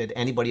anointed.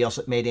 Anybody else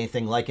that made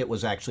anything like it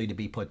was actually to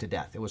be put to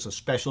death. It was a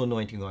special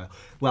anointing oil.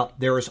 Well,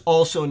 there is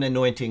also an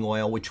anointing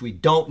oil, which we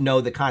don't know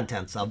the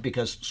contents of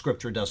because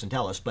Scripture doesn't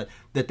tell us, but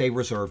that they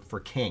reserved for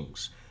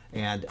kings.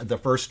 And the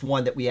first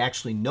one that we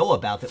actually know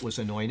about that was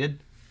anointed,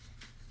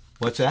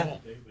 what's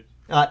that?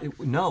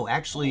 No,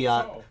 actually,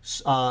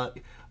 that's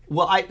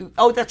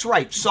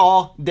right.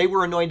 Saul, they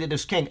were anointed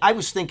as king. I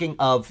was thinking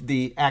of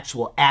the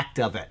actual act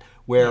of it,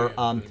 where,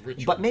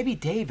 but maybe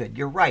David,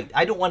 you're right.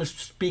 I don't want to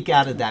speak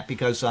out of that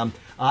because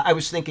I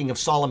was thinking of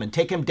Solomon.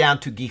 Take him down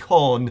to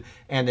Gihon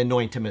and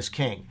anoint him as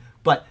king.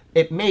 But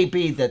it may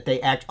be that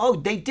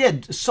they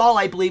did. Saul,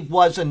 I believe,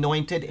 was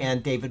anointed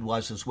and David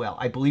was as well.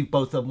 I believe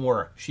both of them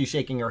were. She's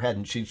shaking her head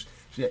and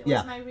It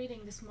was my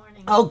reading this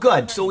morning. Oh,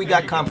 good. So we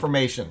got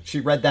confirmation.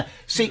 She read that.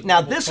 See, now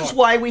this is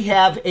why we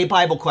have a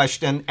Bible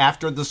question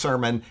after the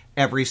sermon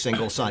every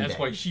single Sunday. That's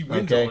why she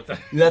wins all the time.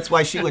 That's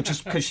why she wins,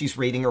 just because she's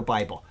reading her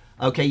Bible.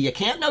 Okay, you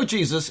can't know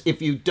Jesus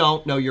if you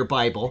don't know your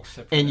Bible,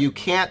 and you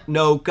can't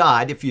know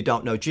God if you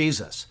don't know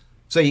Jesus.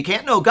 So you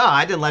can't know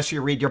God unless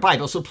you read your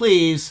Bible. So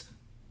please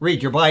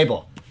read your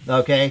Bible,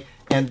 okay?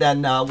 And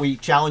then we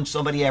challenge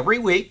somebody every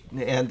week,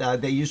 and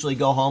they usually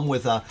go home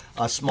with a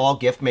small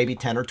gift, maybe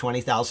 $10,000 or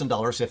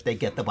 $20,000 if they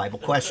get the Bible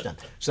question.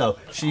 So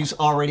she's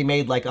already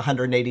made like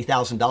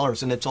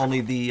 $180,000, and it's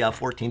only the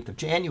 14th of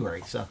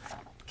January. So,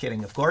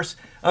 kidding, of course.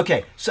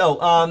 Okay,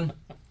 so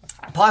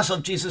Apostle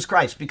of Jesus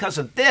Christ. Because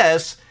of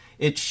this,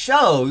 it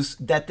shows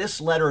that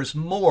this letter is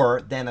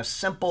more than a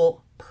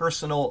simple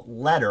personal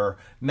letter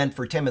meant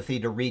for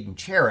Timothy to read and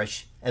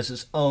cherish as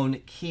his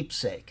own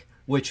keepsake,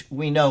 which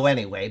we know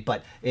anyway,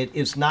 but it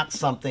is not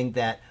something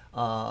that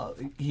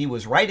he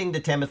was writing to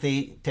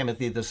Timothy.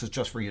 Timothy, this is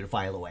just for you to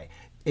file away.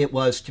 It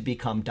was to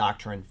become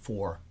doctrine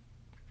for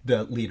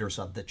the leaders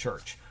of the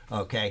church,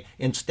 okay?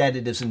 Instead,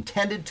 it is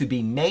intended to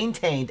be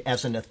maintained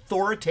as an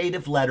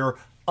authoritative letter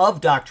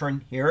of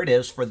doctrine, here it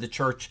is, for the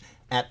church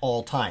at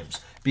all times.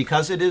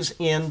 Because it is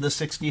in the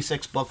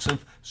 66 books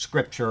of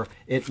Scripture,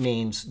 it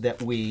means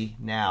that we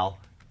now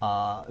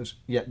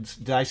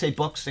did I say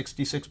books?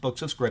 66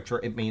 books of Scripture.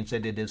 It means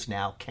that it is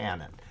now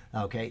canon.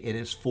 Okay, it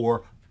is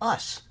for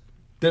us.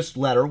 This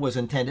letter was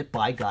intended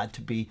by God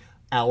to be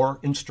our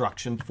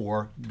instruction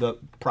for the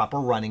proper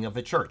running of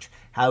a church.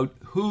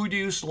 Who do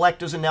you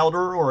select as an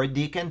elder or a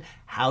deacon?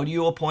 How do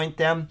you appoint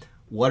them?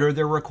 What are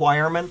their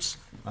requirements?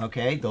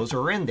 Okay, those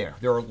are in there.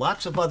 There are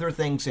lots of other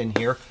things in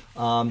here,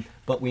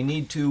 but we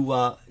need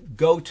to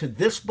go to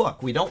this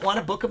book. We don't want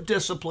a book of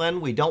discipline.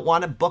 We don't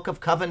want a book of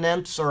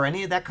covenants or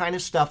any of that kind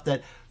of stuff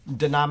that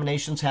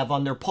denominations have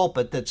on their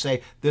pulpit that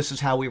say, this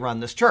is how we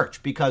run this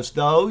church, because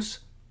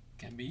those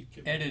can be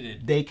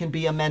edited. They can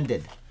be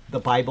amended. The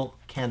Bible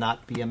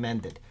cannot be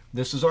amended.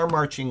 This is our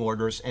marching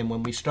orders, and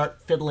when we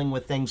start fiddling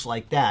with things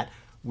like that,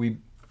 we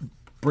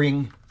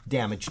bring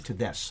damage to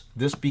this.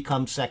 This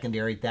becomes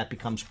secondary, that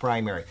becomes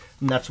primary.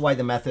 And that's why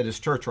the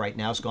Methodist Church right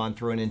now has gone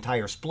through an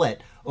entire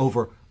split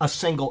over a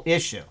single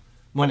issue,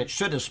 when it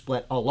should have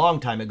split a long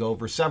time ago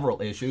over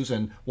several issues.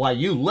 And why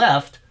you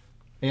left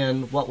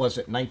in, what was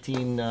it,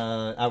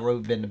 I would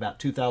have been about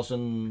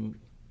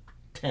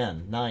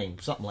 2010, 9,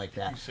 something like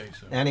that. You say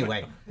so.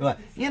 Anyway,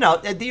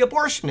 the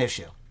abortion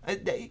issue.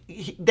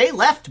 They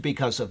left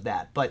because of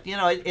that. But,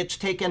 it's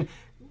taken,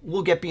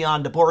 we'll get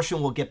beyond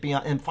abortion,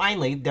 and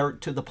finally they're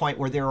to the point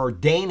where they're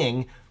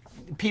ordaining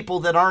people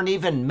that aren't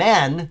even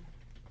men.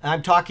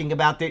 I'm talking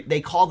about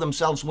they call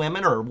themselves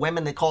women, or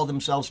women that call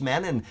themselves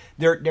men, and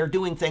they're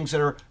doing things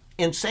that are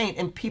insane.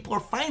 And people are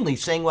finally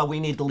saying, well, we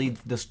need to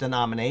leave this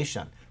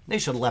denomination. They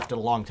should have left it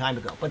a long time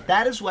ago. But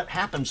that is what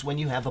happens when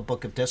you have a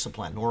book of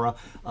discipline or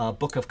a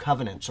book of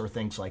covenants or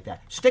things like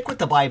that. Stick with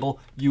the Bible,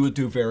 you would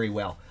do very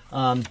well.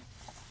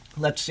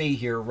 Let's see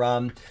here.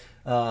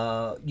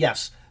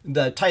 Yes,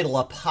 the title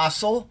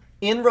apostle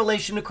in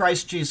relation to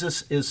Christ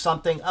Jesus is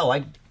something,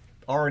 I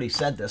already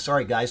said this,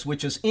 sorry guys,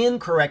 which is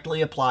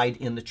incorrectly applied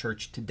in the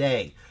church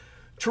today.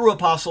 True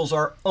apostles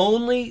are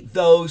only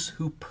those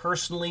who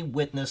personally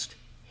witnessed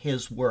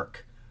his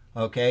work.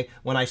 Okay?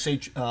 When I say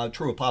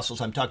true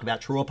apostles, I'm talking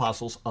about true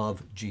apostles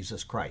of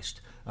Jesus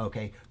Christ.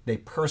 Okay? They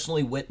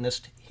personally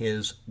witnessed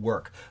his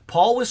work.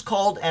 Paul was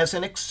called as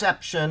an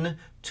exception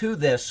to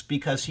this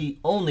because he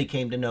only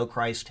came to know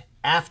Christ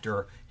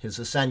after his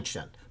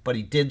ascension. But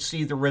he did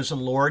see the risen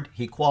Lord.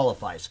 He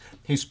qualifies.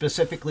 He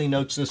specifically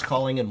notes this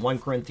calling in 1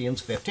 Corinthians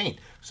 15.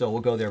 So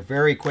we'll go there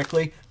very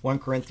quickly. 1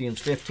 Corinthians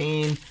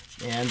 15,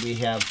 and we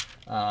have,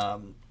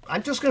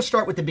 I'm just going to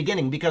start with the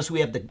beginning because we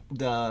have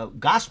the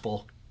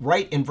gospel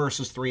right in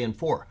verses 3 and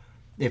 4.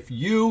 If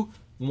you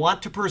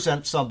want to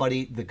present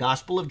somebody the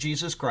gospel of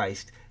Jesus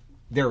Christ,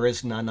 there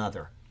is none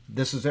other.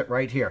 This is it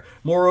right here.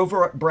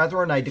 Moreover,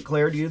 brethren, I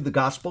declare to you the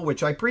gospel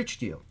which I preached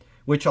to you,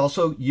 which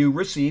also you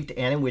received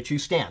and in which you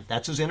stand.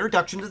 That's his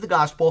introduction to the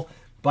gospel,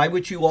 by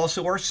which you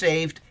also are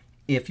saved,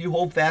 if you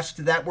hold fast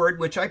to that word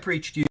which I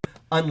preached to you,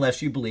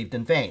 unless you believed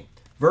in vain.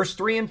 Verse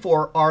 3 and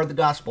 4 are the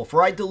gospel.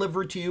 For I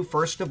delivered to you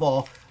first of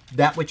all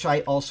that which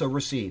I also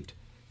received,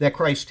 that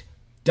Christ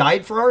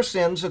died for our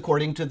sins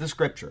according to the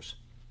scriptures,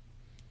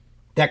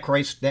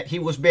 that he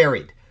was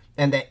buried,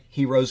 and that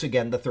he rose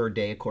again the third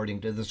day according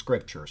to the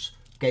scriptures.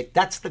 Okay,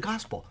 that's the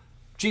gospel.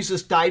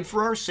 Jesus died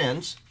for our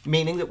sins,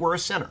 meaning that we're a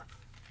sinner.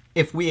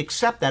 If we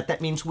accept that,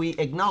 that means we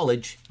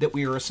acknowledge that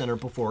we are a sinner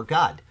before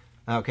God.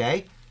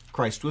 Okay?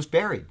 Christ was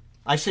buried.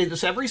 I say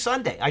this every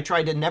Sunday. I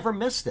try to never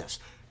miss this.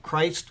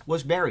 Christ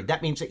was buried.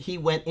 That means that he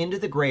went into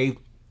the grave,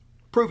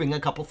 proving a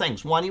couple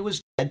things. One, he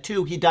was dead.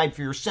 Two, he died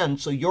for your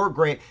sins, so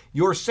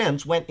your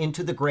sins went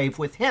into the grave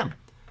with him.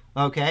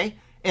 Okay?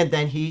 And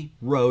then he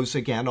rose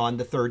again on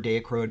the third day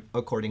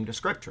according to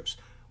scriptures.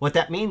 What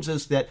that means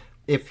is that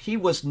if he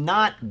was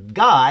not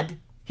God,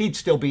 he'd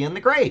still be in the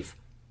grave,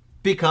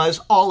 because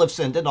all have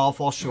sinned and all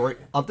fall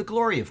short of the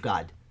glory of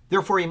God.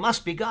 Therefore, he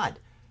must be God.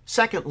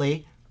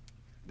 Secondly,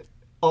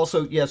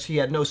 also, yes, he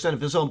had no sin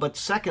of his own, but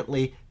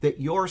secondly,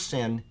 that your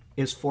sin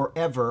is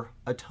forever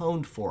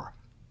atoned for.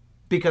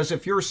 Because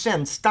if your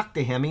sin stuck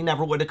to him, he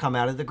never would have come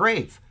out of the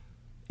grave.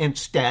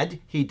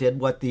 Instead, he did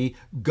what the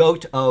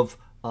goat of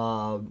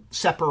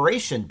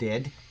separation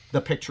did,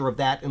 the picture of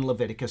that in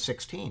Leviticus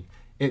 16.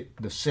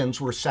 The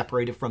sins were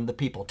separated from the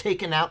people,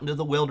 taken out into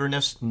the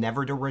wilderness,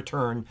 never to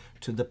return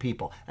to the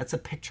people. That's a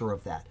picture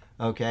of that,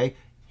 okay?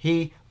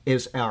 He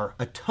is our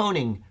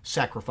atoning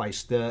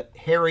sacrifice, the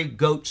hairy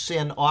goat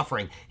sin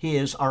offering. He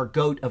is our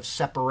goat of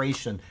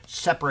separation,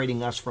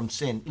 separating us from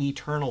sin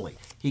eternally.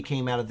 He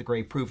came out of the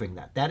grave proving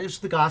that. That is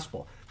the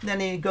gospel. And then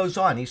he goes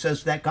on. He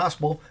says that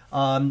gospel,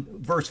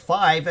 verse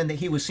 5, and that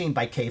he was seen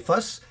by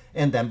Cephas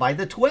and then by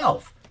the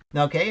 12.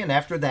 Okay, and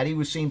after that he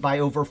was seen by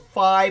over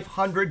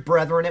 500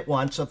 brethren at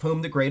once, of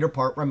whom the greater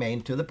part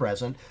remain to the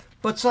present,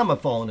 but some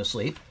have fallen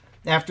asleep.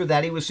 After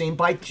that he was seen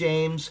by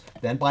James,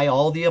 then by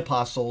all the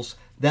apostles,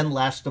 then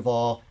last of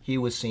all he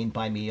was seen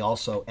by me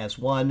also, as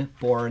one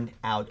born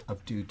out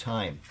of due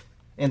time.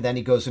 And then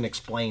he goes and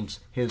explains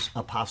his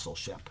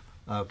apostleship.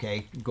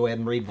 Okay, go ahead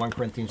and read 1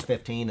 Corinthians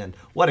 15, and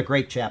what a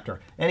great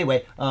chapter.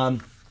 Anyway,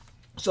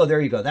 so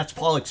there you go. That's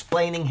Paul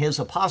explaining his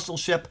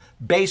apostleship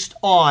based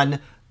on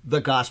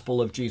the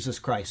gospel of Jesus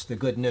Christ, the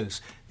good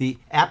news. The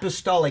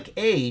apostolic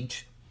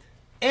age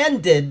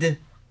ended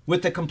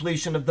with the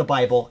completion of the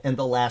Bible and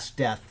the last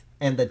death,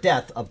 and the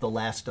death of the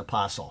last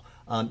apostle.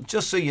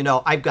 Just so you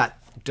know, I've got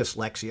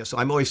dyslexia, so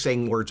I'm always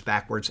saying words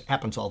backwards. It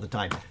happens all the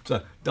time,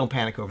 so don't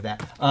panic over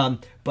that.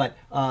 But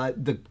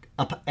the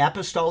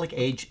apostolic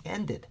age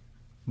ended.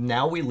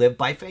 Now we live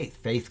by faith.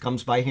 Faith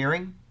comes by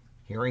hearing,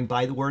 hearing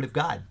by the word of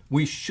God.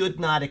 We should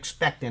not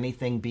expect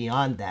anything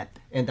beyond that,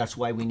 and that's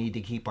why we need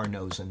to keep our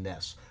nose in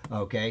this,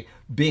 okay?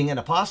 Being an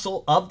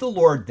apostle of the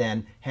Lord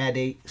then had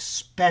a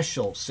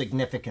special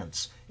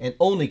significance and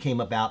only came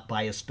about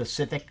by a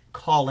specific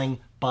calling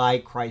by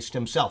Christ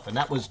himself, and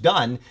that was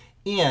done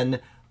in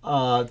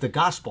the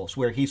Gospels,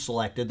 where he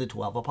selected the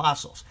 12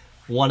 apostles.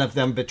 One of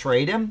them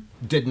betrayed him,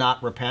 did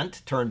not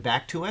repent, turned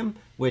back to him,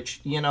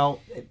 which,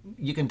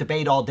 you can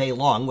debate all day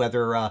long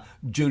whether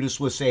Judas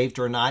was saved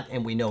or not,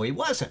 and we know he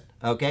wasn't.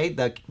 Okay,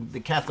 the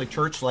Catholic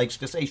Church likes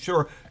to say,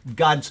 sure,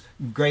 God's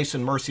grace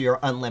and mercy are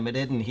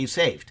unlimited, and he's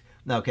saved.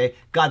 Okay,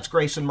 God's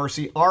grace and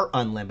mercy are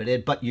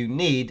unlimited, but you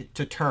need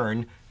to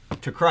turn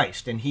to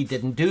Christ, and he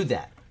didn't do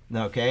that.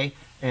 Okay,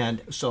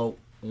 and so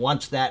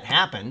once that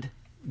happened,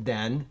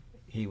 then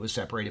he was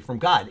separated from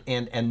God,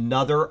 and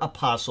another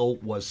apostle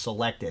was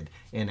selected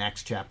in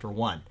Acts chapter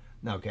 1.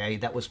 Okay,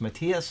 that was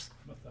Matthias.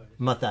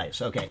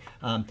 Okay,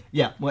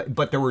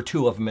 but there were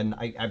two of them, and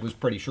I was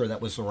pretty sure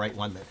that was the right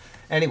one.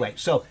 Anyway,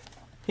 so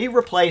he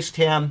replaced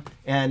him,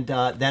 and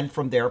then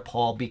from there,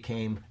 Paul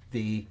became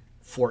the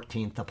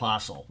 14th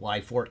apostle.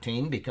 Why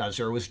 14? Because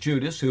there was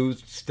Judas,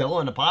 who's still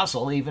an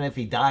apostle, even if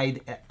he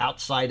died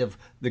outside of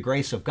the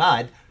grace of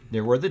God.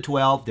 There were the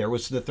 12, there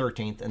was the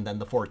 13th, and then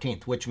the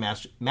 14th, which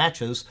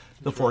matches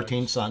the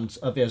 14 sons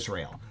of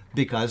Israel.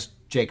 Because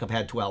Jacob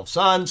had 12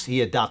 sons, he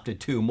adopted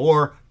 2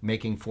 more,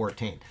 making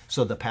 14.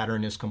 So the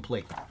pattern is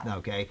complete.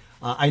 Okay,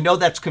 I know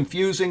that's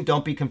confusing.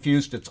 Don't be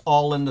confused. It's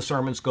all in the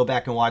sermons. Go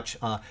back and watch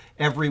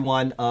every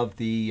one of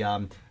the,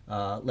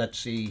 let's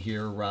see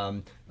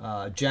here,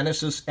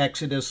 Genesis,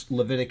 Exodus,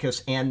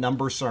 Leviticus, and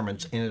Numbers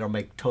sermons, and it'll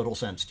make total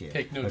sense to you.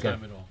 Take no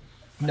time at all.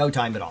 No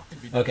time at all.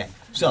 Okay,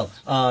 so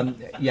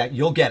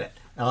you'll get it.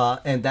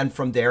 And then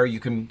from there, you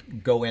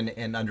can go in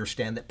and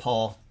understand that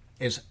Paul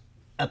is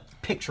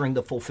picturing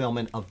the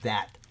fulfillment of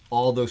that,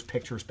 all those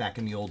pictures back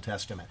in the Old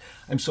Testament.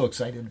 I'm so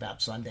excited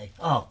about Sunday.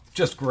 Oh,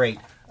 just great.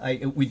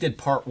 We did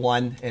part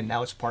 1, and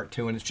now it's part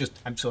 2, and it's just,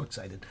 I'm so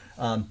excited.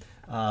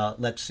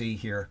 Let's see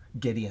here,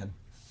 Gideon.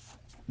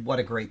 What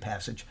a great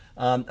passage.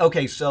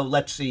 Okay, so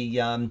let's see,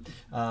 1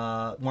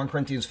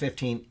 Corinthians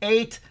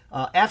 15:8.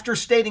 After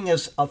stating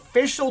his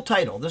official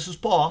title, this is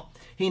Paul,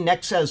 he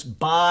next says,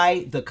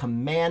 by the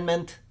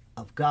commandment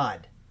of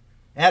God.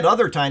 At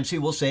other times, he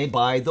will say,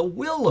 by the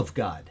will of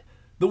God.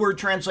 The word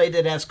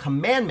translated as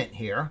commandment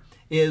here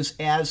is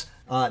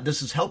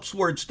this is Helps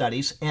Word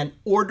Studies, an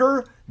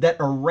order that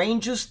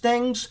arranges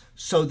things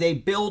so they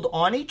build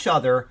on each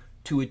other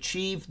to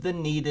achieve the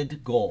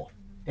needed goal.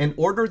 An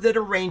order that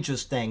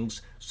arranges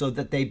things so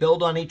that they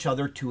build on each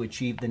other to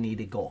achieve the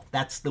needed goal.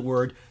 That's the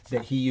word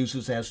that he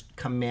uses as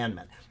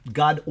commandment.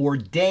 God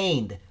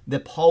ordained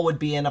that Paul would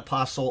be an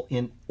apostle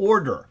in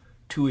order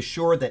to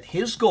assure that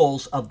his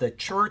goals of the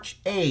church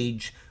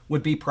age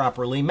would be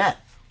properly met.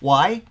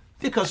 Why?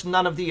 Because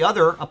none of the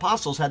other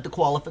apostles had the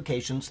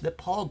qualifications that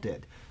Paul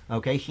did.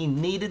 Okay, he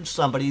needed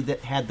somebody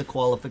that had the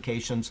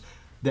qualifications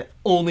that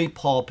only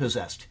Paul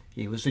possessed.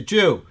 He was a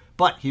Jew,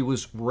 but he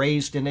was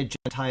raised in a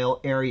Gentile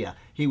area.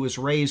 He was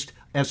raised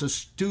as a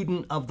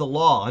student of the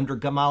law under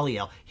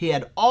Gamaliel. He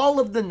had all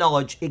of the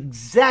knowledge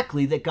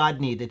exactly that God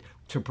needed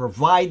to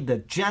provide the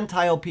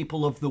Gentile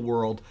people of the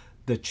world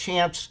the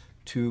chance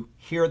to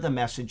hear the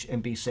message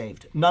and be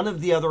saved. None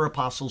of the other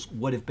apostles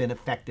would have been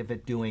effective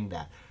at doing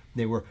that.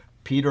 They were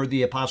Peter,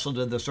 the apostle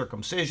to the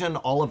circumcision.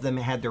 All of them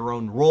had their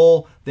own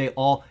role. They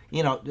all,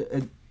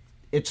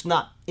 it's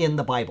not in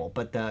the Bible,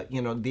 but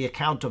the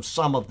account of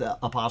some of the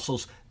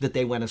apostles that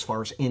they went as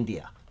far as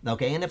India.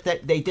 Okay, and if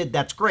they did,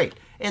 that's great.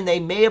 And they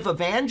may have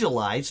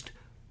evangelized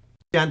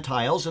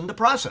Gentiles in the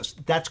process.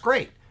 That's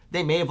great.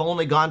 They may have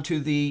only gone to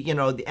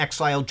the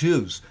exiled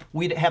Jews.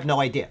 We have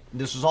no idea.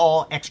 This is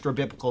all extra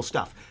biblical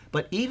stuff.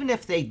 But even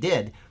if they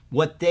did,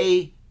 what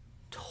they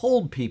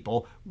told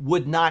people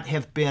would not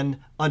have been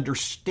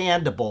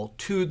understandable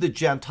to the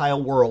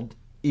Gentile world,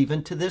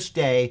 even to this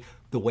day,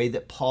 the way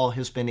that Paul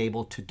has been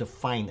able to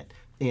define it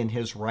in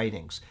his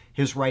writings.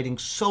 His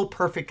writings so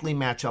perfectly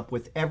match up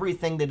with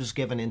everything that is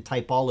given in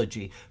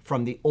typology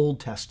from the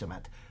Old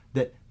Testament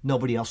that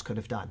nobody else could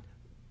have done.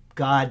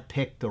 God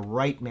picked the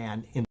right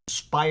man,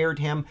 inspired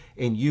him,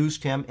 and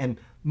used him. And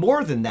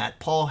more than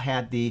that, Paul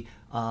had the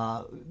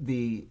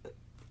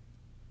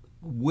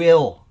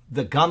will,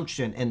 the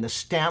gumption, and the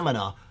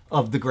stamina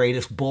of the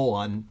greatest bull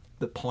on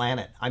the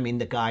planet. I mean,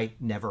 the guy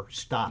never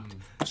stopped.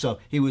 So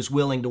he was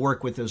willing to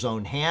work with his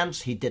own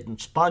hands. He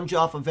didn't sponge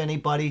off of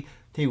anybody.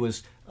 He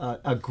was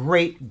a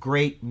great,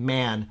 great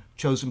man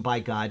chosen by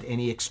God, and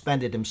he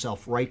expended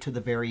himself right to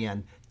the very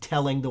end,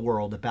 telling the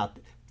world about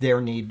their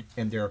need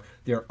and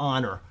their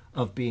honor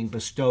of being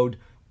bestowed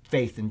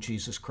faith in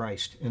Jesus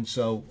Christ. And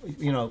so,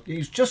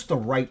 he's just the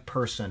right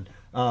person.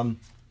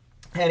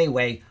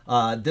 Anyway,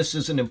 this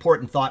is an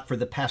important thought for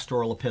the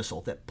pastoral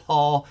epistle, that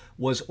Paul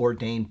was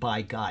ordained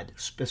by God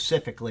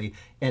specifically,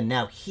 and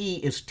now he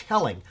is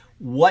telling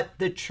what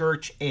the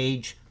church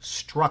age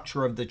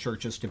structure of the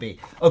church is to be.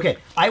 Okay,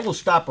 I will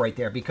stop right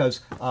there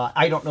because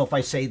I don't know if I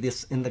say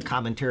this in the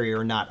commentary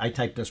or not. I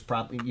typed this,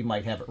 probably you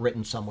might have it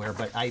written somewhere,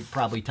 but I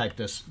probably typed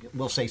this,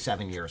 we'll say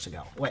 7 years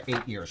ago,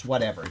 8 years,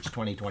 whatever, it's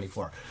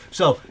 2024.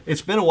 So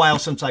it's been a while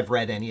since I've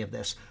read any of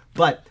this,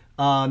 but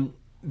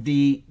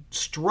the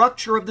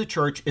structure of the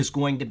church is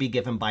going to be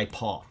given by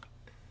Paul.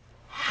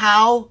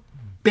 How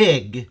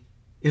big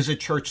is a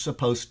church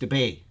supposed to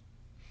be?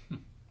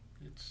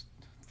 It's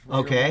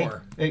okay.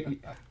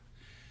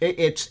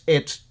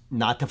 It's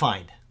not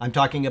defined. I'm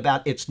talking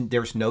about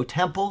there's no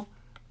temple,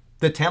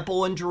 The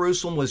temple in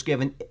Jerusalem was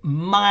given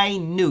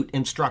minute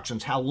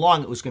instructions, how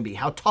long it was going to be,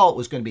 how tall it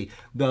was going to be,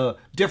 the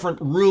different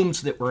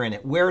rooms that were in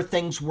it, where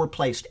things were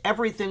placed.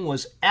 Everything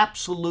was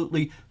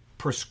absolutely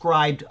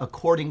prescribed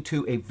according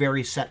to a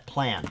very set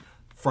plan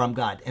from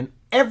God. And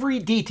every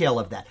detail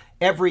of that,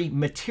 every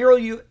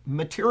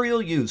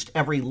material used,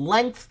 every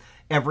length,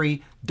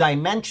 every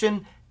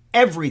dimension,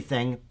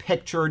 everything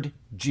pictured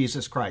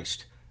Jesus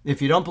Christ. If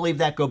you don't believe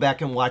that, go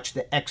back and watch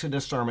the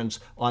Exodus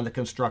sermons on the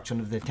construction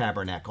of the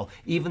tabernacle.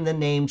 Even the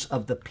names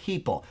of the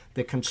people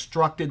that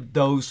constructed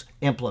those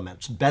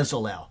implements,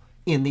 Bezalel,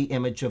 in the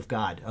image of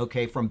God,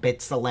 okay, from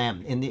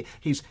Bethlehem.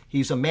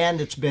 He's a man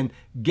that's been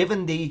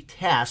given the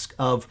task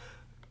of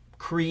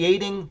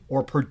creating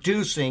or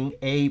producing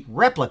a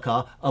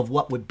replica of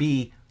what would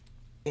be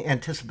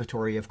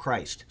anticipatory of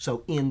Christ.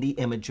 So in the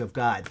image of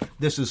God.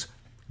 This is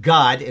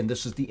God, and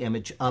this is the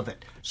image of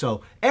it.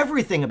 So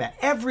everything about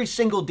every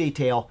single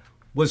detail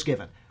was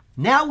given.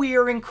 Now we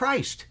are in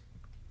Christ.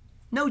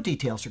 No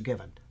details are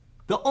given.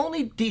 The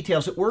only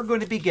details that we're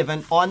going to be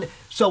given on,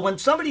 so when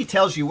somebody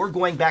tells you we're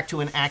going back to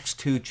an Acts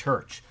 2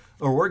 church,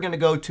 or we're going to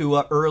go to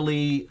an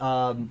early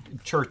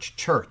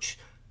church,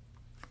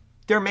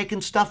 they're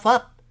making stuff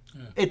up.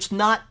 It's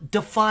not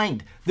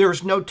defined. There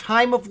is no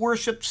time of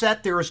worship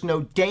set. There is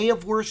no day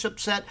of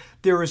worship set.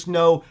 There is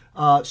no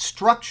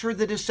structure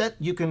that is set.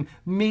 You can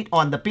meet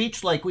on the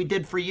beach like we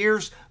did for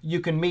years.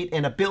 You can meet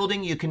in a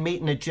building. You can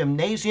meet in a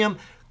gymnasium.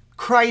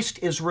 Christ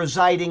is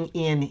residing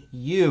in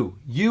you.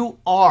 You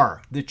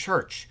are the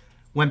church.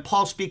 When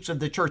Paul speaks of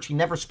the church, he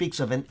never speaks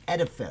of an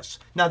edifice.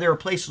 Now, there are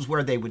places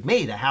where they would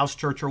meet, a house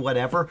church or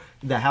whatever,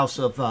 the house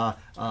of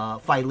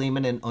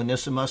Philemon and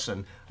Onesimus,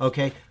 and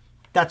okay,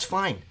 that's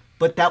fine.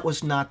 But that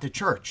was not the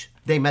church.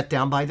 They met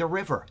down by the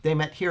river. They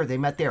met here. They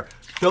met there.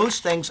 Those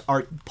things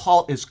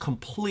Paul is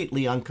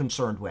completely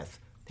unconcerned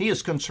with. He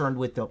is concerned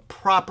with the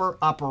proper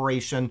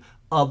operation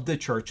of the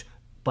church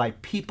by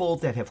people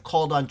that have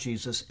called on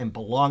Jesus and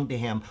belong to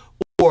him,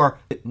 or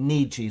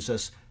need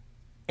Jesus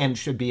and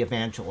should be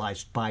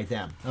evangelized by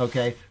them.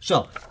 Okay?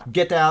 So,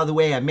 get that out of the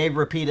way. I may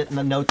repeat it in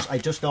the notes. I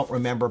just don't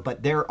remember.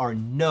 But there are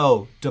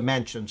no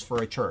dimensions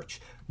for a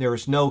church. There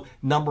is no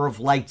number of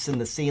lights in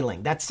the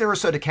ceiling. That's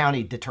Sarasota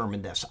County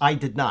determined this. I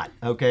did not,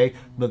 okay?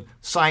 The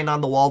sign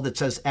on the wall that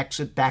says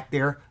exit back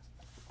there,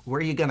 where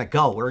are you going to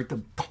go? We're at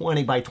the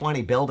 20 by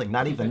 20 building,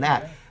 not even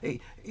that.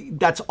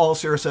 That's all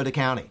Sarasota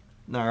County,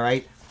 all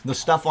right? The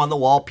stuff on the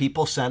wall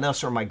people sent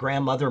us or my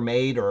grandmother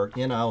made or,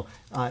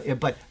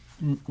 but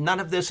none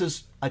of this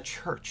is a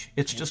church.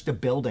 It's just a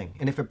building.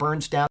 And if it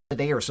burns down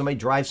today or somebody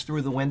drives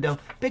through the window,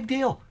 big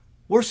deal.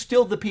 We're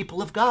still the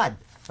people of God,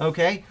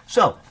 okay?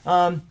 So,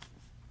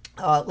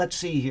 let's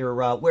see here.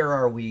 Where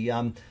are we?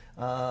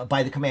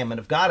 By the commandment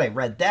of God. I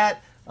read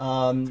that.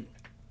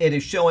 It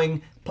is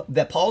showing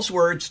that Paul's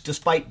words,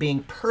 despite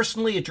being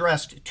personally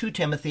addressed to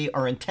Timothy,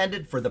 are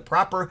intended for the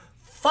proper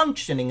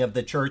functioning of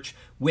the church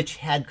which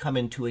had come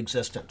into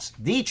existence.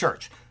 The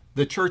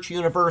church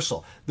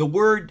universal.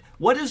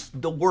 What is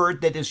the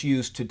word that is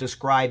used to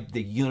describe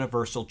the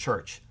universal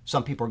church?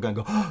 Some people are going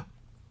to go, oh,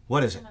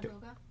 what is it?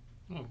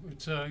 Oh,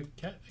 it's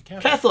Catholic.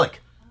 Catholic.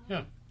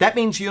 Yeah. That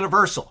means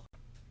universal.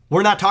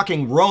 We're not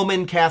talking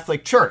Roman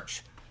Catholic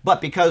Church,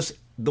 but because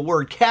the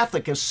word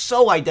Catholic is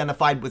so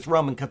identified with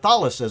Roman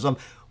Catholicism,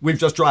 we've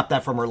just dropped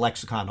that from our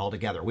lexicon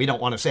altogether. We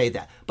don't want to say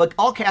that. But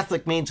all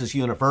Catholic means is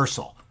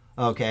universal,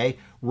 okay?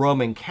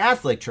 Roman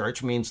Catholic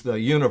Church means the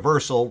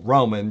universal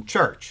Roman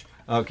Church,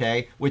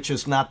 okay? Which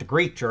is not the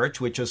Greek Church,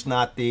 which is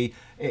not the...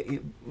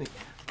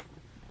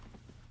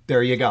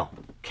 there you go,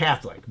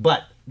 Catholic.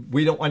 But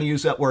we don't want to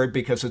use that word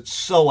because it's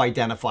so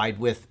identified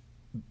with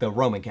the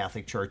Roman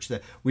Catholic Church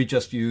that we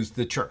just use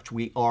the church.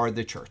 We are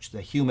the church,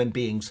 the human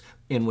beings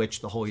in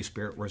which the Holy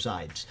Spirit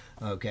resides.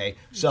 Okay,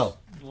 so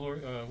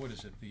what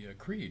is it? The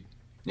Creed.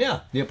 Yeah,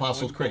 the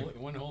Apostles' Creed.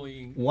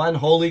 One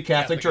holy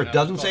Catholic Church.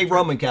 Doesn't say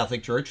Roman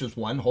Catholic Church. It's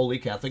one holy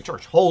Catholic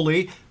Church.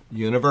 Holy,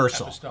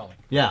 universal. Apostolic.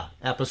 Yeah,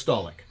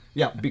 apostolic.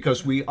 Yeah,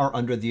 because we are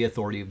under the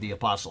authority of the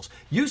apostles.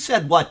 You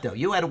said what though?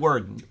 You had a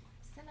word.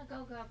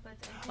 Synagogue,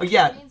 but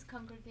it means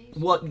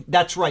congregation. Well,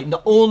 that's right. And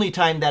the only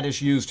time that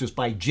is used is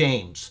by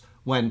James.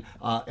 When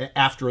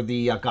after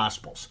the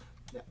Gospels,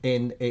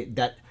 in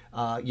that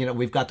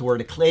we've got the word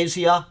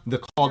ecclesia, the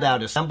called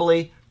out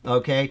assembly,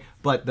 okay,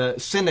 but the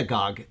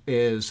synagogue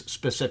is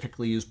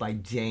specifically used by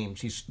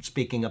James. He's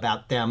speaking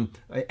about them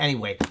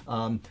anyway.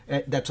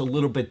 That's a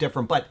little bit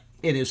different, but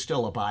it is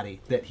still a body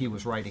that he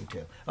was writing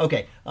to.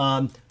 Okay,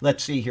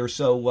 let's see here.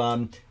 So,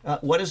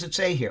 what does it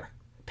say here?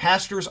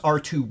 Pastors are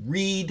to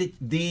read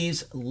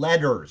these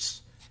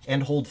letters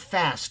and hold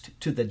fast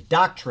to the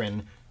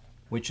doctrine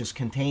which is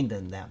contained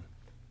in them.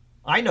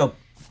 I know,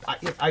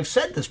 I've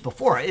said this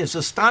before, as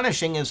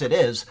astonishing as it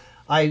is,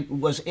 I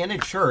was in a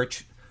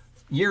church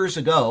years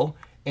ago,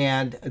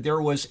 and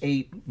there was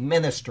a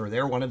minister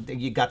there.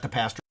 You got the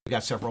pastor, you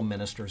got several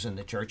ministers in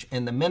the church,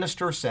 and the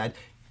minister said,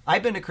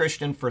 I've been a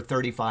Christian for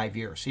 35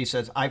 years. He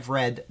says, I've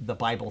read the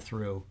Bible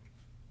through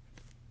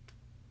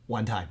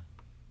one time.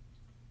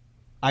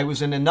 I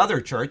was in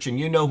another church, and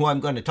you know who I'm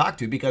going to talk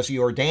to because he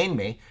ordained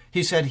me.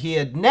 He said he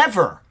had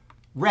never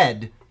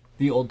read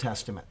the Old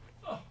Testament.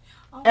 Oh,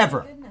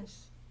 Ever. my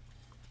goodness.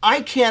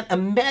 I can't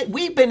imagine.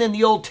 We've been in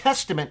the Old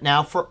Testament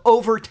now for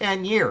over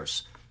 10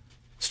 years,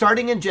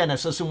 starting in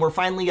Genesis, and we're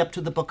finally up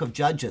to the book of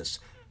Judges.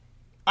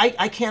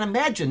 I can't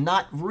imagine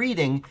not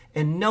reading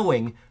and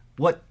knowing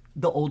what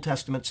the Old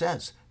Testament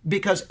says.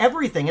 Because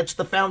everything, it's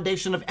the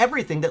foundation of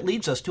everything that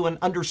leads us to an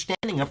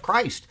understanding of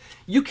Christ.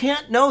 You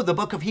can't know the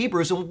book of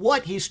Hebrews and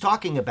what he's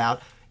talking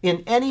about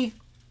in any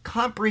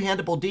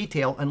comprehensible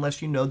detail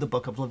unless you know the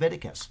book of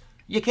Leviticus.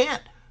 You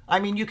can't. I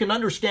mean, you can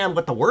understand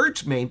what the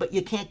words mean, but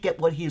you can't get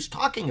what he's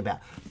talking about.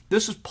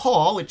 This is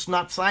Paul. It's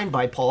not signed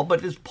by Paul,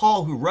 but it's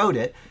Paul who wrote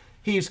it.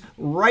 He's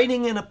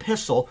writing an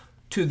epistle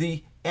to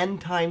the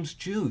end times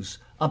Jews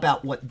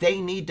about what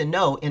they need to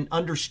know in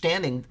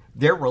understanding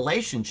their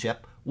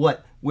relationship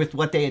with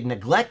what they had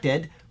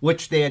neglected,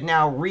 which they had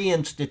now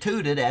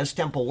reinstituted as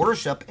temple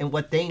worship, and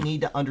what they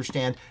need to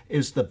understand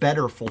is the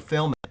better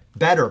fulfillment.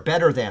 Better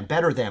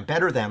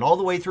than, all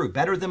the way through.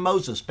 Better than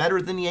Moses,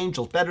 better than the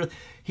angels, better.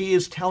 He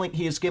is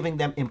giving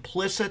them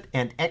implicit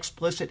and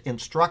explicit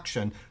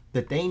instruction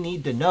that they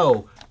need to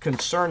know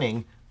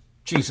concerning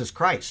Jesus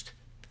Christ.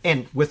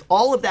 And with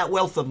all of that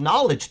wealth of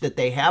knowledge that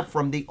they have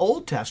from the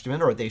Old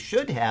Testament, or they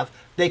should have,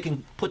 they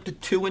can put the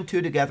 2 and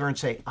 2 together and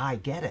say, I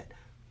get it.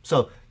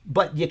 So,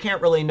 but you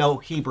can't really know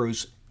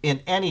Hebrews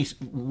in any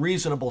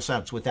reasonable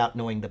sense without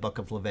knowing the book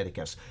of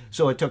Leviticus.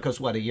 So it took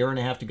us, a year and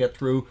a half to get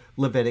through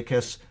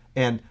Leviticus.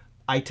 And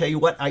I tell you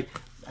what,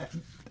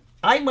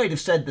 I might have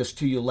said this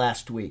to you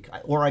last week,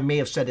 or I may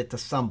have said it to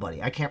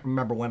somebody. I can't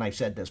remember when I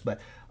said this,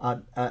 but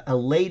a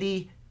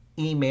lady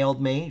emailed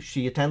me.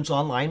 She attends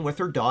online with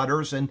her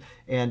daughters, and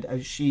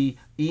she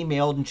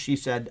emailed and she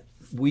said,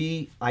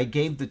 I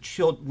gave the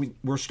children,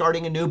 we're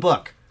starting a new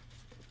book.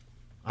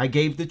 I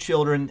gave the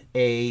children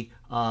a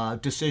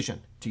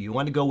decision. Do you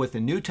want to go with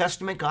the New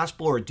Testament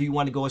gospel, or do you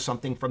want to go with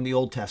something from the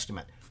Old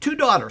Testament? 2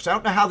 daughters. I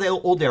don't know how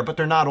old they are, but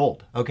they're not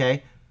old,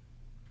 okay?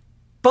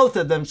 Both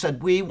of them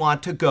said, we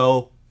want to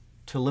go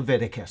to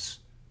Leviticus.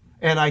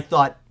 And I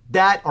thought,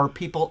 that are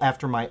people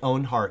after my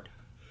own heart.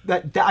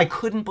 That I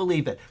couldn't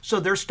believe it. So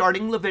they're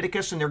starting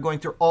Leviticus, and they're going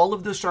through all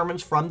of the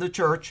sermons from the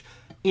church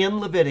in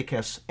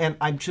Leviticus, and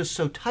I'm just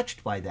so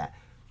touched by that.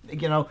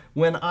 You know,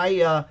 when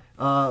I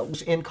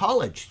was in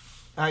college,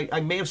 I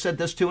may have said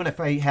this too, and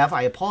if I have,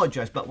 I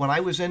apologize, but when I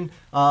was in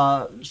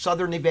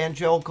Southern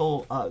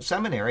Evangelical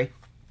Seminary,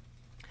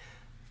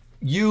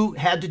 you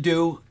had to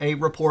do a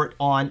report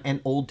on an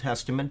Old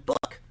Testament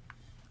book.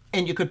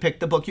 And you could pick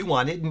the book you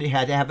wanted, and you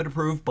had to have it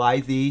approved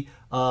by the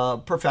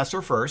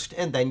professor first,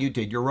 and then you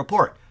did your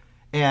report.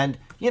 And,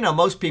 you know,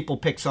 most people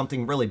pick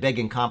something really big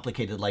and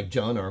complicated like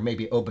Jonah or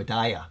maybe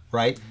Obadiah,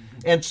 right?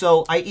 And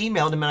so I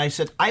emailed him and I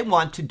said, I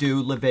want to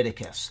do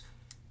Leviticus.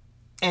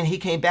 And he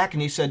came back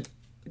and he said,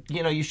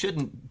 you know, you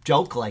shouldn't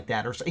joke like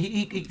that. Or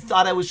he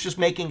thought I was just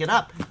making it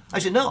up. I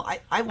said, no,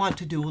 I want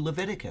to do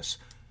Leviticus.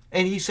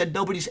 And he said,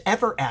 nobody's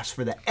ever asked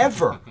for that,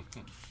 ever.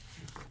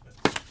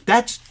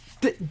 That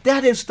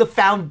is the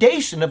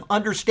foundation of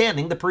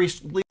understanding the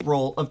priestly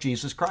role of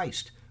Jesus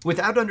Christ.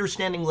 Without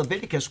understanding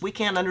Leviticus, we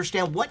can't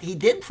understand what he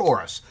did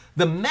for us,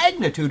 the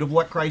magnitude of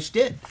what Christ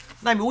did.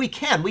 I mean, we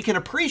can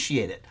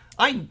appreciate it.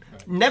 I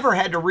never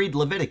had to read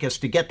Leviticus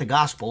to get the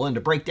gospel and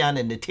to break down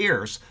into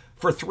tears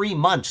for 3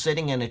 months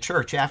sitting in a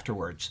church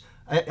afterwards.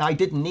 I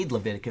didn't need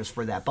Leviticus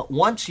for that. But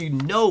once you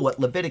know what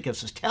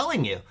Leviticus is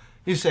telling you,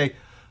 you say,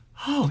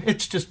 oh,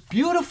 it's just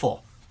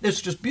beautiful.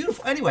 It's just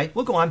beautiful. Anyway,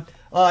 we'll go on.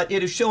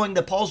 It is showing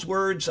that Paul's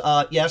words,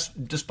 yes,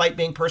 despite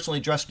being personally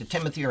addressed to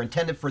Timothy, are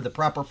intended for the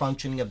proper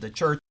functioning of the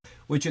church,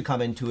 which had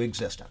come into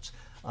existence.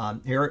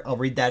 Here, I'll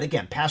read that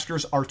again.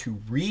 Pastors are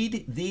to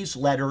read these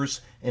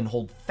letters and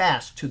hold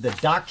fast to the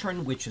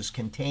doctrine which is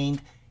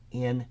contained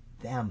in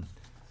them.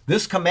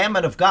 This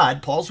commandment of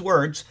God, Paul's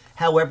words,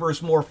 however,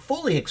 is more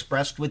fully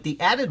expressed with the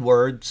added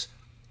words,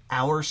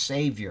 our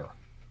Savior.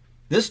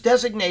 This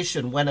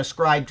designation, when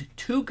ascribed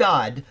to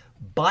God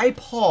by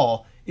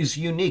Paul, is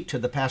unique to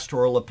the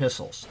pastoral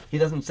epistles. He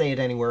doesn't say it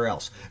anywhere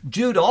else.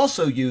 Jude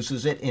also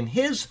uses it in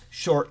his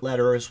short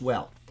letter as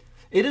well.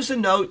 It is a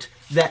note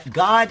that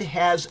God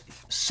has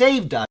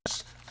saved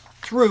us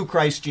through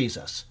Christ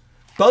Jesus.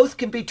 Both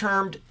can be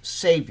termed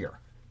Savior,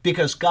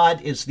 because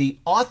God is the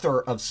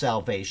author of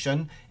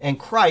salvation, and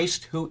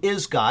Christ, who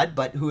is God,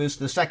 but who is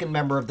the second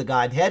member of the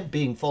Godhead,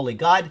 being fully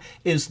God,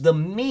 is the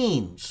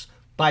means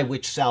by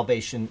which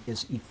salvation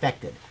is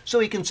effected. So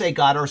he can say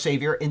God our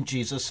Savior and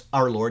Jesus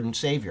our Lord and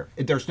Savior.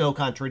 There's no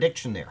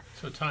contradiction there.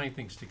 So tying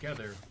things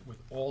together with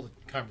all the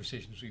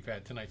conversations we've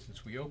had tonight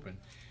since we opened,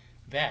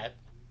 that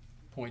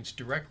points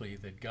directly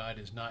that God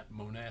is not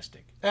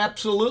monastic.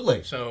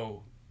 Absolutely.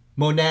 So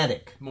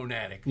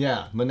monadic.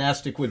 Yeah,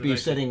 monastic would be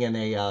sitting in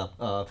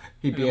a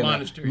he'd be in a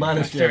monastery.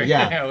 Monastery.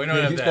 Yeah, we don't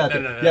have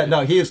that.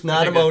 No, he is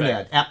not a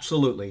monad. Back.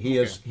 Absolutely, he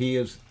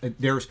is.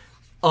 There's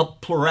a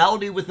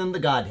plurality within the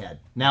Godhead.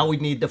 Now we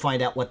need to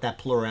find out what that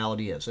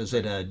plurality is. Is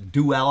it a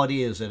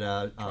duality? Is it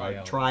a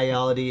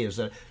triality? Is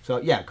it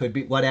it could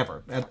be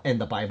whatever. And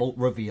the Bible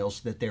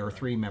reveals that there are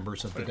three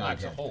members of But the it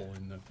lacks a Godhead. hole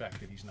in the fact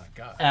that he's not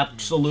God.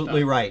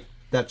 Absolutely right.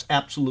 That's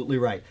absolutely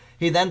right.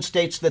 He then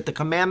states that the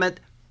commandment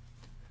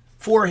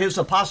for his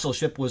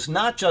apostleship was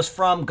not just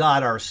from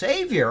God our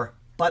Savior,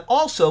 but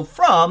also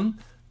from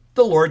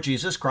the Lord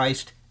Jesus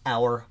Christ,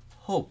 our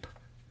hope.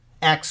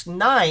 Acts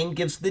 9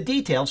 gives the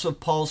details of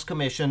Paul's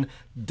commission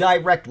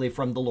directly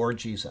from the Lord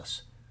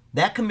Jesus.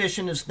 That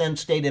commission is then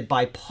stated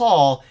by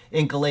Paul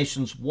in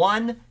Galatians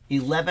 1,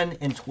 11,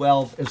 and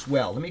 12 as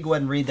well. Let me go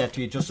ahead and read that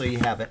to you just so you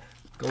have it.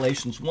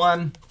 Galatians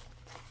 1.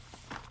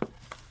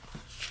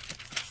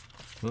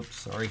 Oops,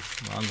 sorry.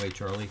 Wrong way,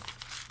 Charlie.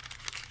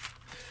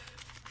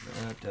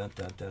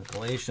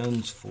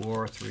 Galatians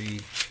 4,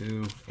 3,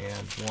 2,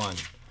 and 1.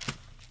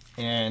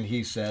 And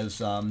he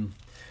says,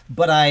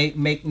 but I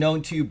make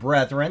known to you,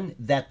 brethren,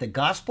 that the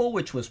gospel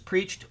which was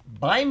preached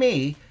by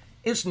me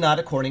is not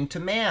according to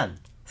man.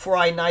 For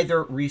I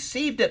neither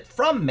received it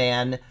from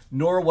man,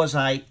 nor was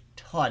I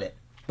taught it,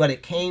 but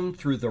it came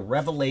through the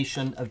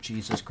revelation of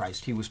Jesus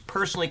Christ. He was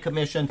personally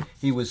commissioned.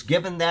 He was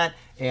given that,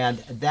 and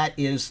that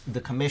is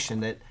the commission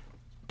that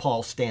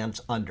Paul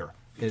stands under.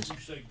 Did you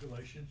say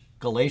Galatians?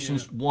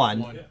 Galatians 1,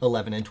 One.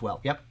 11, and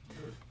 12. Yep.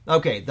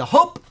 Okay, the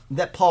hope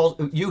that Paul,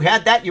 you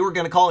had that, you were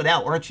going to call it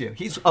out, weren't you?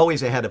 He's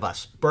always ahead of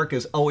us. Burke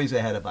is always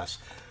ahead of us.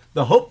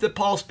 The hope that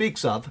Paul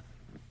speaks of,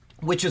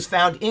 which is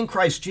found in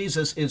Christ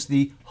Jesus, is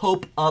the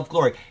hope of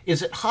glory.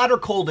 Is it hot or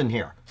cold in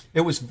here?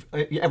 It was,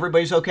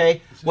 everybody's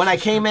okay? When I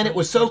came in, it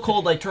was so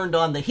cold I turned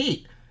on the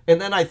heat. And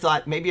then I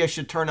thought maybe I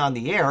should turn on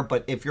the air,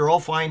 but if you're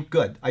all fine,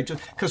 good.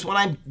 Because when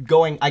I'm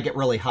going, I get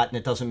really hot and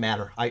it doesn't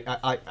matter.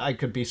 I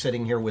could be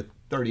sitting here with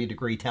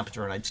 30-degree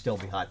temperature and I'd still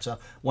be hot. So I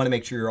want to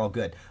make sure you're all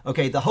good.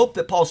 Okay, the hope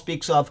that Paul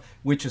speaks of,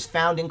 which is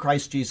found in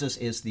Christ Jesus,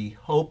 is the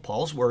hope,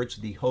 Paul's words,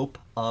 the hope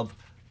of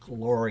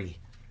glory,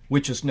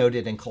 which is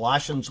noted in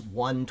Colossians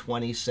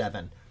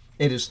 1:27.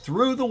 It is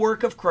through the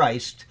work of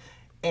Christ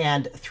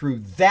and through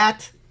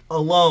that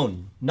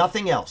alone,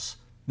 nothing else,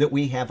 that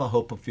we have a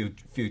hope of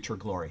future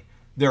glory.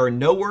 There are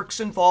no works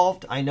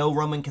involved. I know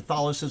Roman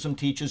Catholicism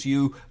teaches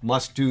you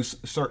must do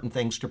certain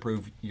things to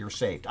prove you're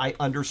saved. I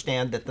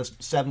understand that the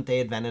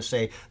Seventh-day Adventists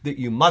say that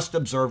you must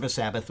observe a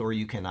Sabbath or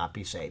you cannot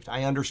be saved.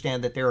 I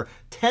understand that there are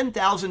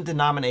 10,000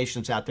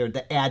 denominations out there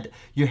that add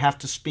you have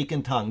to speak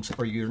in tongues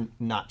or you're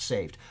not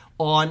saved.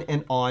 On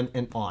and on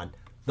and on.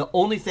 The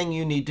only thing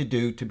you need to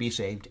do to be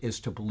saved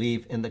is to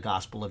believe in the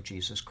gospel of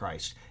Jesus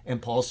Christ.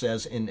 And Paul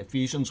says in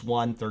Ephesians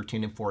 1,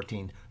 13 and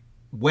 14,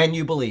 when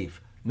you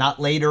believe, not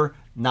later,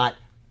 not,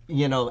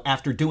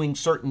 after doing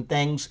certain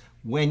things.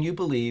 When you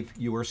believe,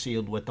 you are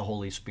sealed with the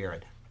Holy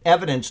Spirit.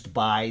 Evidenced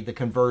by the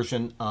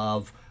conversion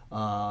of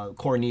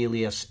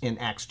Cornelius in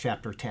Acts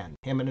chapter 10.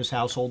 Him and his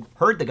household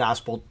heard the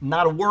gospel.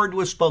 Not a word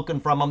was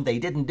spoken from them. They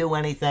didn't do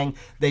anything.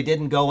 They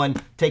didn't go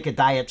and take a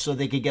diet so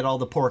they could get all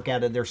the pork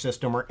out of their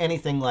system or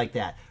anything like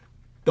that.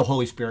 The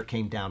Holy Spirit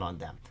came down on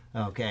them.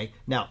 Okay?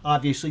 Now,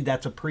 obviously,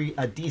 that's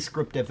a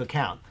descriptive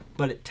account,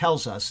 but it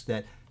tells us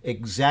that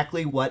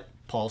exactly what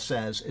Paul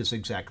says is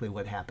exactly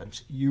what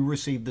happens. You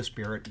receive the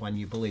Spirit when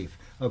you believe.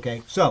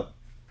 Okay, so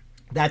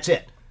that's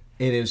it.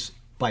 It is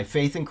by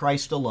faith in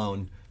Christ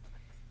alone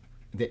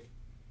that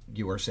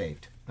you are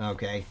saved.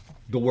 Okay,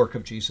 the work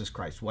of Jesus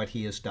Christ, what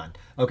he has done.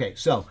 Okay,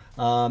 so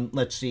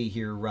let's see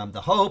here.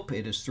 The hope,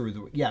 it is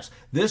through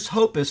this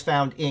hope is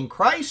found in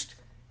Christ,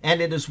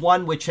 and it is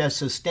one which has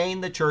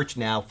sustained the church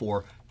now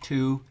for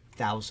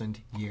 2,000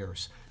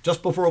 years.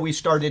 Just before we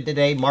started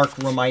today, Mark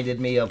reminded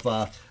me of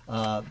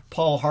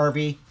Paul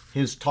Harvey.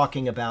 His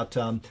talking about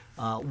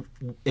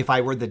if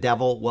I were the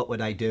devil, what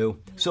would I do?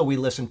 So we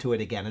listened to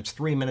it again. It's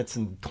 3 minutes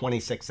and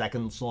 26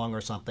 seconds long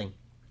or something.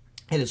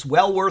 It is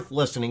well worth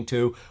listening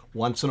to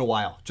once in a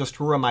while, just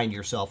to remind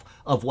yourself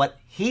of what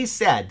he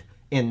said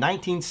in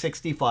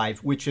 1965,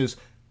 which is,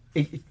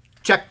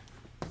 check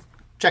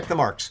the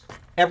marks.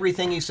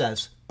 Everything he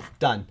says,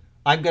 done.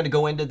 I'm going to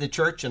go into the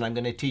church and I'm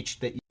going to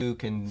teach that you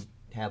can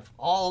have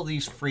all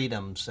these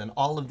freedoms and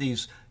all of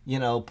these,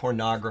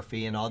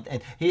 pornography and all.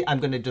 And I'm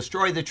going to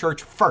destroy the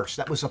church first.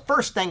 That was the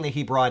first thing that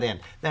he brought in.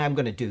 Then I'm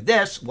going to do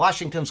this.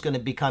 Washington's going to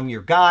become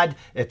your God,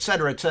 et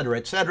cetera, et cetera,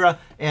 et cetera.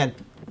 And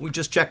we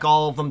just check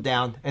all of them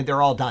down and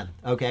they're all done.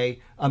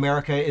 Okay.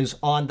 America is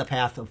on the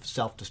path of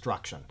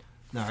self-destruction.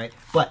 All right.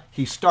 But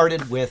he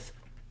started with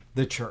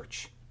the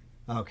church.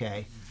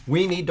 Okay.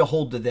 We need to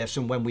hold to this.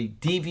 And when we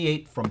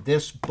deviate from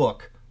this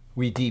book,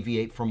 we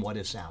deviate from what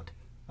is sound.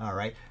 All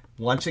right.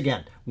 Once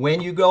again, when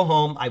you go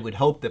home, I would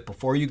hope that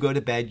before you go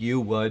to bed,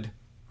 you would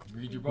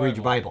read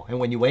your Bible. And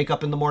when you wake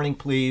up in the morning,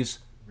 please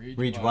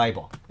read your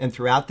Bible. And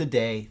throughout the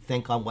day,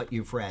 think on what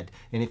you've read.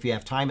 And if you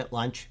have time at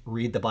lunch,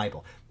 read the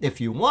Bible. If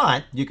you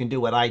want, you can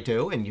do what I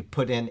do, and you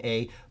put in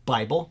a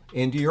Bible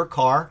into your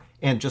car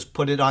and just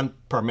put it on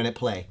permanent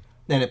play.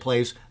 Then it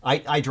plays.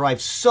 I drive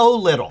so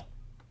little.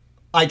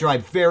 I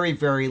drive very,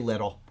 very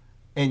little.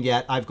 And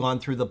yet I've gone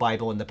through the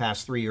Bible in the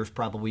past 3 years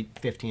probably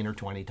 15 or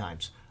 20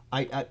 times.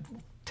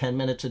 10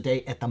 minutes a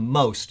day at the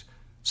most.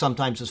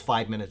 Sometimes it's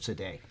 5 minutes a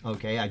day.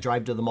 Okay, I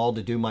drive to the mall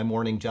to do my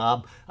morning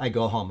job. I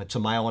go home. It's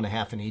 1.5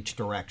 miles in each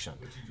direction.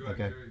 But you drive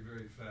Okay. very,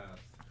 very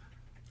fast.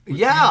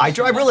 Yeah, I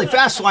drive really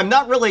fast, so I'm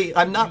not really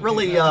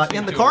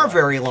in the car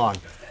very long.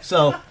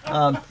 So,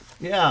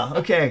 yeah,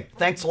 okay.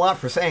 Thanks a lot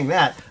for saying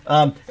that.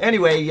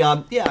 Anyway,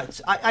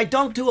 I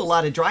don't do a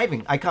lot of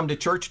driving. I come to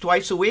church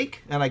twice a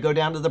week, and I go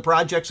down to the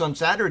projects on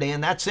Saturday,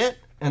 and that's it.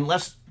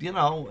 Unless,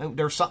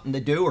 there's something to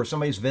do or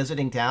somebody's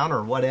visiting town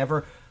or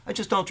whatever. I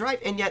just don't drive.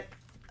 And yet,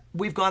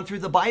 we've gone through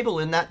the Bible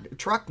in that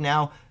truck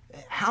now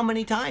how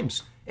many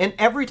times? And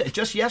every day,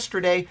 just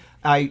yesterday,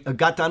 I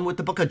got done with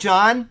the book of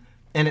John,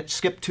 and it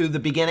skipped to the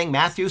beginning,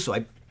 Matthew. So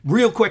I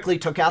real quickly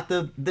took out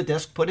the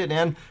disc, put it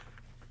in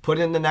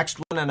the next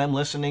one, and I'm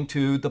listening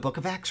to the book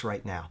of Acts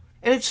right now.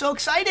 And it's so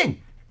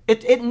exciting.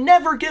 It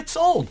never gets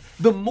old.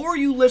 The more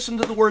you listen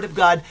to the Word of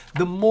God,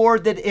 the more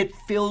that it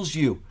fills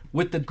you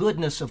with the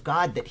goodness of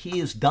God that He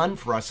has done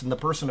for us in the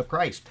person of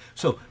Christ.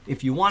 So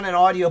if you want an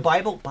audio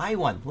Bible, buy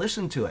one.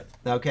 Listen to it,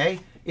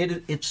 okay?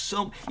 It's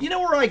so... You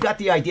know where I got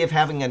the idea of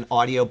having an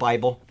audio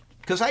Bible?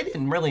 Because I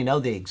didn't really know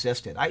they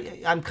existed.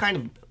 I'm kind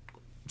of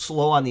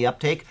slow on the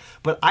uptake,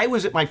 but I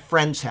was at my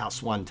friend's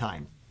house one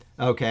time,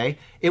 okay?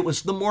 It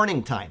was the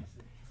morning time,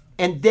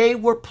 and they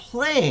were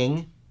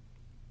playing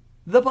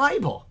the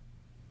Bible.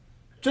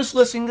 Just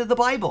listening to the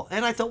Bible.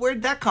 And I thought, where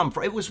did that come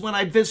from? It was when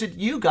I visited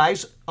you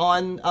guys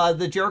on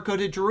the Jericho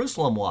to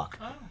Jerusalem walk.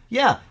 Oh.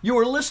 Yeah, you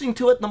were listening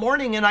to it in the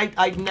morning, and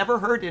I'd never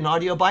heard an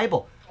audio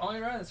Bible. Oh,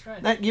 you're right, that's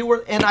right.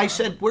 And I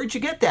said, where'd you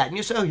get that? And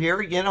you said, oh, here,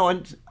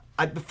 and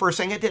the first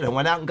thing I did, I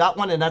went out and got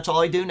one, and that's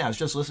all I do now is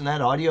just listen to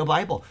that audio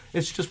Bible.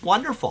 It's just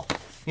wonderful,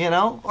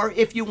 Or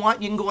if you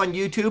want, you can go on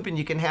YouTube, and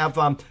you can have,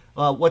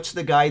 what's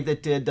the guy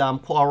that did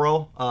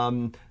Poirot?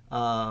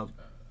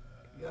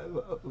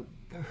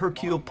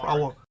 Hercule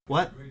Poirot.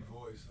 What? Great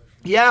voice.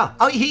 Yeah.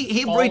 Oh,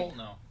 he'll read.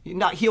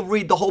 No. He'll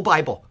read the whole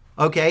Bible.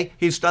 Okay.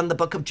 He's done the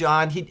book of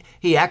John.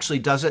 He actually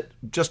does it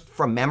just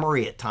from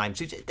memory at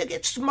times.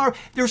 It's smart.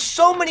 There's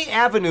so many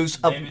avenues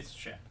of David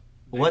Suchet.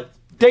 what.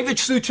 David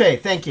Suchet.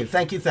 Thank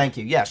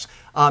you. Yes.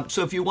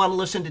 So if you want to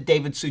listen to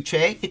David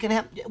Suchet, you can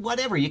have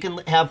whatever. You can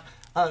have.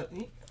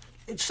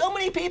 So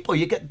many people.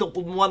 You get the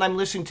one I'm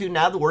listening to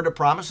now. The Word of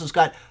Promise has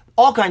got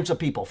all kinds of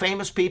people,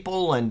 famous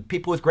people and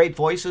people with great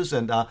voices.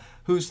 And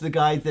who's the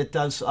guy that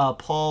does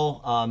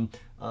Paul?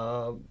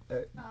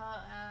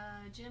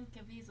 Jim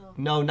Caviezel.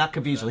 No, not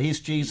Caviezel. He's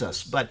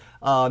Jesus. But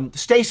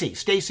Stacy.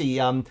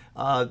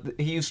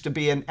 He used to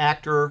be an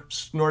actor,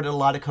 snorted a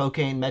lot of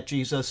cocaine, met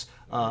Jesus.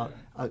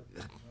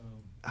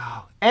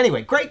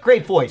 Anyway,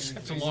 great voice.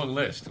 That's a long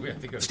list. We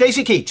have to go.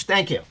 Stacy Keach.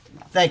 Thank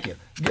you.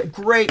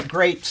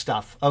 Great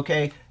stuff.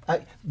 Okay.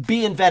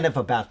 Be inventive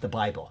about the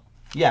Bible.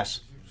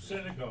 Yes.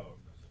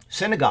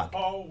 Synagogue.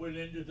 Paul went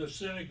into the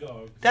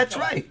synagogue. That's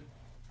right.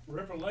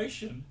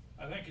 Revelation,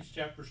 I think it's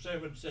chapter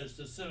 7, says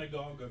the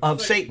synagogue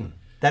Of Satan.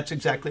 That's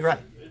exactly right.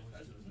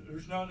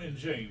 There's none in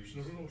James.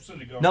 There's no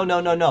synagogue.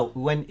 No.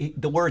 When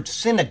the word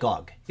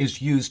synagogue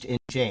is used in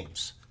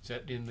James. Is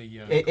that in the...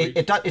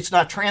 It's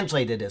not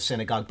translated as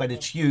synagogue, but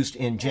it's used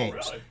in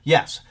James. Really?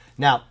 Yes.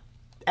 Now,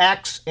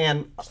 Acts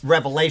and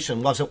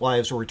Revelation wasn't what I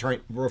was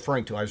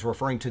referring to. I was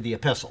referring to the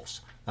epistles.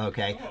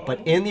 Okay, but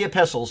in the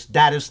epistles,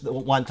 that is the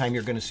one time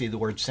you're going to see the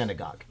word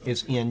synagogue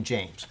is in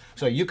James.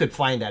 So you could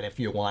find that if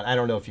you want. I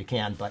don't know if you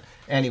can, but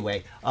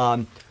anyway.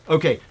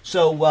 Okay,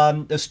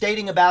 so the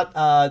stating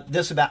about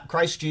this about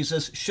Christ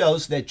Jesus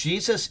shows that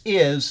Jesus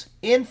is,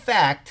 in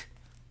fact,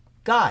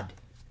 God.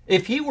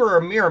 If he were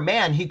a mere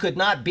man, he could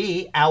not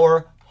be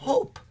our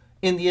hope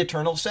in the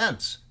eternal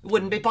sense. It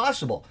wouldn't be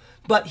possible.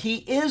 But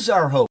he is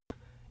our hope.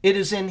 It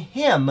is in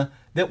him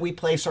that we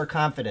place our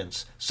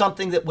confidence,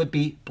 something that would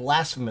be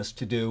blasphemous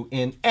to do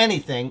in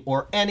anything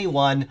or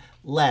anyone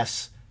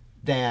less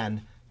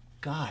than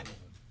God.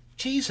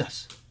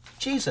 Jesus,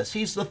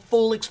 he's the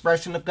full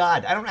expression of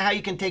God. I don't know how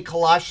you can take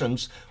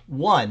Colossians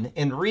 1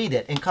 and read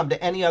it and come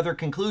to any other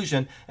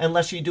conclusion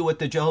unless you do what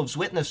the Jehovah's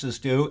Witnesses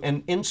do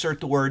and insert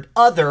the word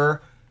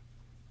other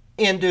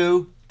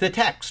into the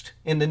text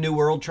in the New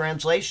World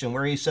Translation,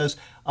 where he says,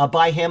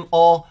 by him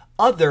all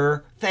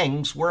other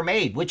things were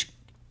made, which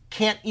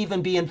can't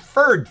even be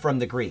inferred from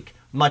the Greek,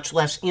 much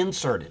less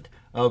inserted.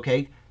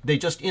 Okay? They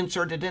just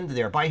inserted into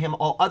there. By him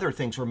all other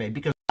things were made,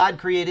 because God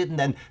created and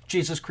then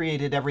Jesus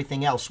created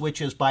everything else, which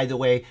is, by the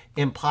way,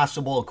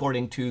 impossible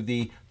according to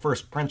the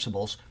first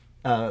principles.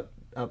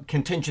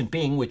 Contingent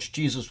being, which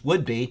Jesus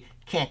would be,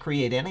 can't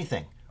create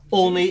anything.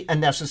 Only a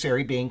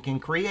necessary being can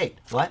create.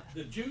 What?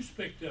 The Jews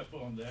picked up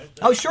on that.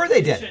 Oh, sure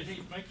they did. They said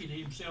he's making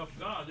himself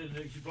God and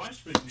he's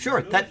blaspheming.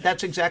 Sure,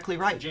 that's exactly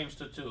right. James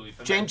 2:2. If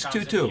a James man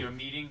comes 2:2. into your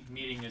meeting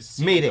is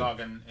Meeting. synagogue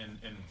and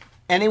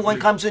Anyone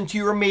comes into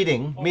your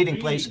meeting meeting.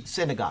 place,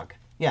 synagogue.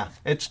 Yeah,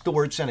 it's the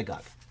word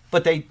synagogue.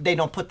 But they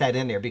don't put that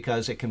in there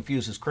because it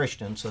confuses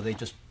Christians, so they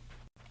just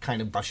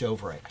kind of brush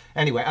over it.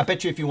 Anyway, I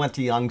bet you if you went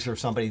to Young's or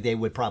somebody, they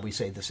would probably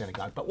say the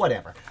synagogue, but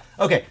whatever.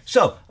 Okay,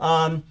 so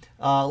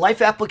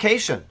life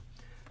application.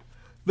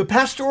 The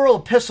pastoral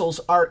epistles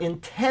are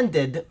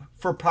intended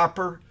for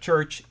proper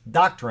church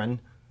doctrine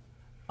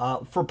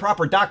for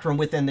proper doctrine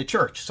within the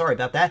church. Sorry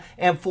about that.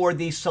 And for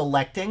the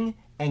selecting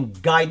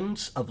and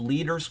guidance of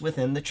leaders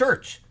within the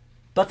church.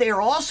 But they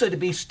are also to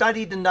be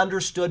studied and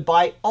understood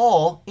by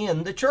all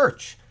in the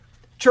church.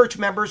 Church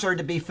members are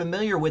to be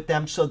familiar with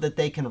them so that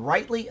they can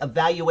rightly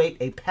evaluate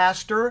a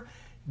pastor,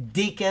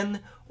 deacon,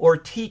 or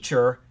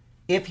teacher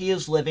if he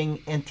is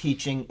living and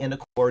teaching in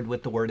accord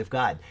with the Word of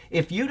God.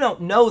 If you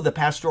don't know the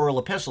pastoral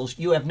epistles,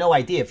 you have no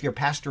idea if your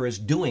pastor is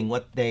doing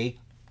what they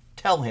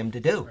tell him to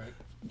do. Right.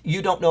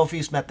 You don't know if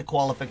he's met the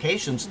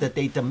qualifications that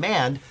they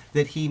demand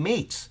that he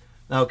meets.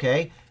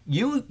 Okay?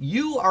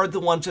 You are the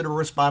ones that are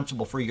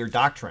responsible for your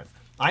doctrine.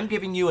 I'm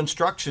giving you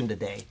instruction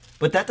today,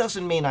 but that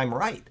doesn't mean I'm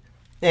right.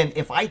 And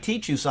if I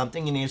teach you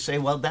something and you say,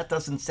 well, that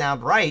doesn't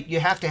sound right, you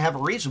have to have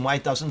a reason why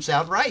it doesn't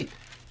sound right.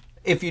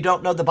 If you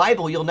don't know the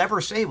Bible, you'll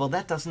never say, well,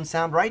 that doesn't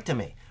sound right to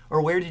me.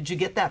 Or where did you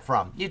get that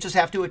from? You just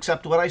have to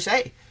accept what I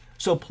say.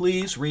 So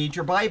please read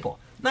your Bible.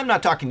 And I'm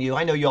not talking to you.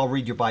 I know you all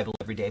read your Bible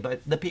every day,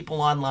 but the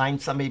people online,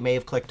 somebody may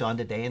have clicked on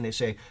today and they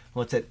say,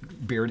 what's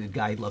that bearded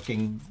guy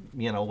looking,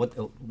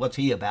 what's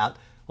he about?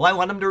 Well, I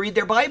want them to read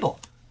their Bible.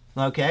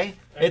 Okay?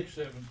 Acts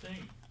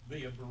 17,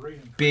 be a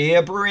Berean. Be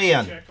a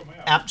Berean. Check 'em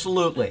out.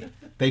 Absolutely.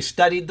 They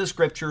studied the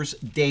scriptures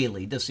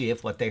daily to see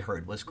if what they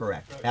heard was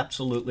correct.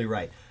 Absolutely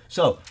right.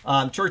 So,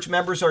 church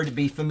members are to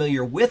be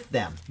familiar with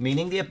them,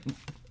 meaning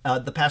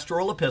the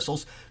pastoral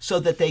epistles, so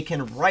that they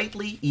can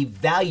rightly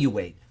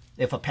evaluate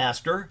if a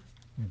pastor,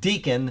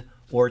 deacon,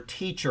 or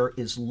teacher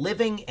is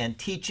living and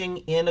teaching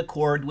in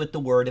accord with the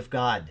Word of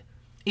God.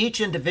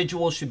 Each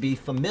individual should be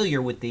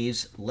familiar with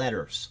these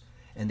letters,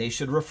 and they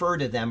should refer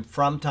to them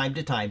from time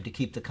to time to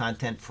keep the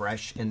content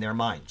fresh in their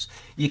minds.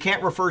 You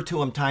can't refer to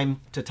them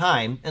time to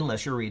time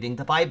unless you're reading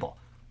the Bible.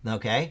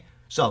 Okay?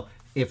 So,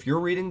 if you're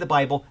reading the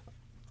Bible,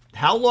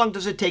 how long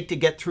does it take to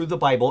get through the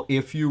Bible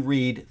if you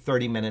read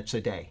 30 minutes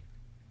a day?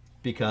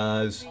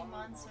 Because 3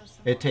 months or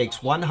something. it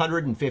takes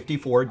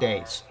 154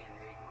 days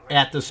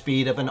at the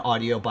speed of an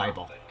audio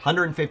Bible.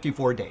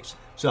 154 days.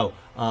 So,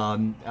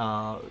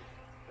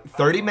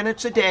 30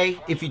 minutes a day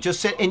if you just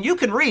sit, and you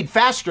can read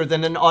faster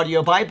than an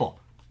audio Bible.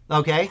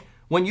 Okay?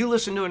 When you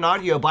listen to an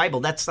audio Bible,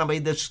 that's somebody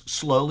that's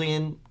slowly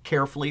and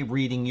carefully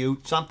reading you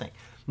something.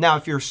 Now,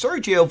 if you're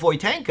Sergio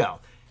Voitenko,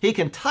 he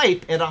can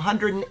type at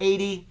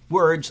 180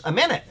 words a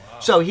minute. Wow.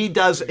 So he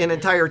does an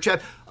entire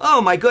chapter.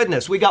 Oh my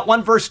goodness, we got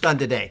one verse done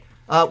today.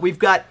 We've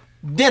got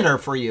dinner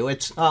for you.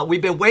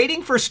 We've been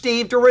waiting for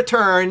Steve to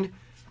return.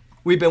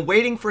 We've been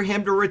waiting for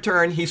him to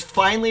return. He's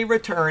finally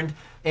returned.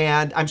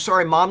 And I'm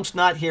sorry, Mom's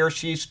not here.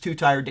 She's too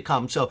tired to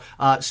come. So,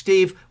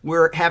 Steve,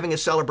 we're having a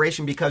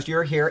celebration because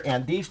you're here,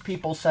 and these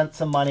people sent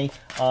some money.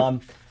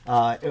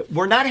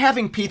 We're not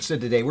having pizza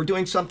today. We're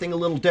doing something a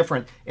little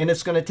different, and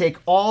it's going to take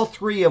all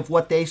three of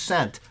what they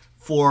sent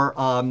for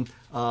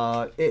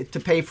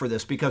to pay for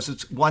this, because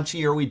it's once a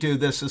year we do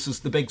this. This is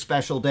the big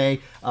special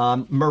day.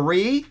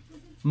 Marie,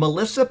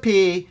 Melissa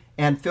P.,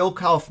 and Phil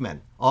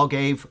Kaufman all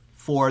gave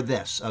for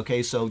this.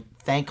 Okay, so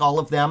thank all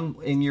of them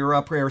in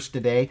your prayers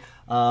today.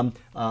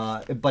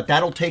 But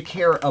that'll take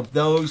care of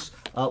those,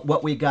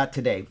 what we got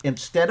today.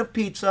 Instead of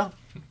pizza,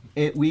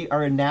 we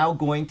are now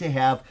going to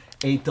have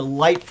a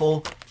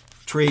delightful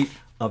treat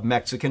of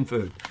Mexican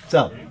food.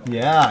 So,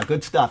 yeah,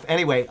 good stuff.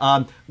 Anyway,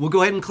 we'll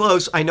go ahead and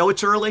close. I know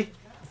it's early.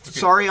 Okay.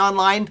 Sorry,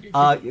 online. Can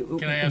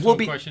I ask one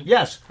question?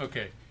 Yes.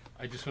 Okay.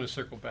 I just want to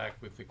circle back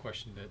with the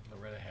question that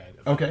Loretta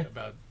had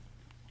about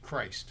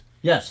Christ.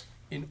 Yes.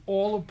 In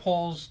all of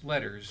Paul's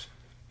letters,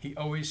 he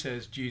always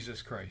says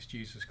Jesus Christ,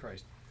 Jesus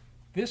Christ.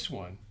 This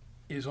one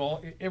is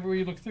all, everywhere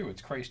you look through,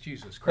 it's Christ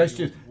Jesus. Christ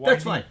Jesus.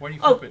 That's fine. Why do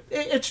you flip it?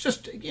 It's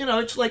just,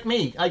 it's like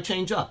me. I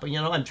change up.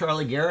 I'm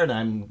Charlie Garrett.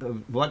 I'm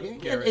what?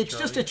 Garrett, it's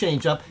Charlie. just a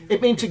change up.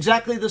 It means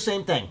exactly the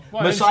same thing.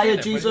 Well, I Messiah, understand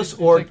that, but Jesus,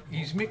 it's or... like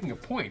he's making a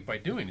point by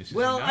doing this. is he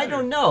Well, not? I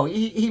don't know.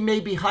 He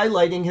may be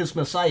highlighting his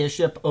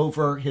messiahship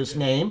over his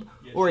name,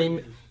 or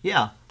he,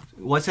 yeah.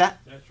 What's that?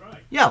 That's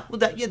right. Yeah. Well,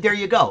 there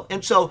you go.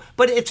 And so,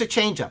 but it's a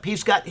change up.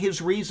 He's got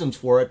his reasons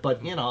for it,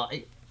 but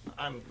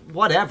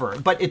whatever.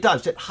 But it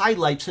does. It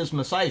highlights his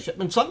messiahship,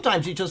 and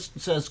sometimes he just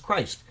says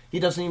Christ.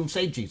 He doesn't even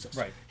say Jesus.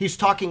 Right. He's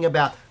talking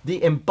about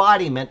the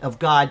embodiment of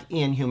God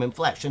in human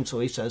flesh, and so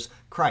he says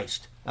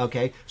Christ.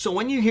 Okay. So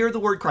when you hear the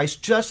word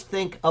Christ, just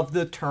think of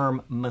the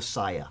term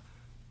Messiah,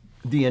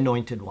 the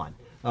Anointed One.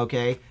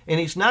 Okay? And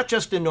he's not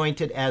just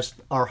anointed as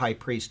our high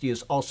priest, he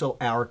is also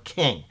our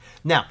king.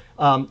 Now,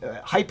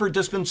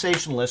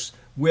 hyper-dispensationalists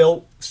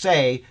will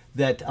say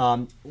that,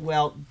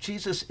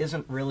 Jesus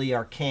isn't really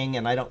our king,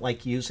 and I don't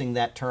like using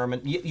that term.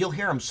 And you'll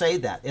hear him say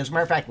that. As a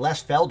matter of fact,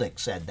 Les Feldick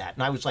said that.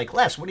 And I was like,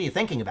 Les, what are you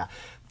thinking about?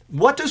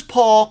 What does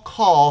Paul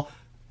call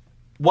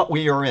what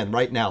we are in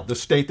right now, the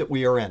state that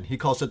we are in? He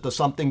calls it the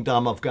something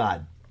dumb of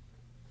God.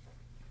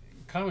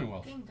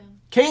 Commonwealth.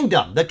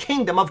 Kingdom, the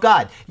kingdom of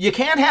God. You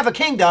can't have a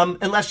kingdom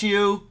unless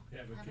you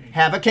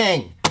have a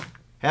king.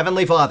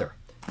 Heavenly Father,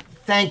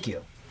 thank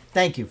you.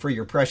 Thank you for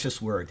your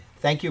precious word.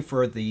 thank you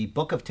for the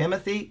book of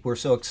Timothy. We're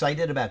so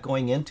excited about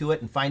going into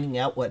it and finding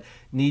out what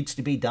needs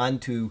to be done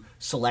to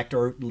select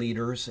our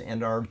leaders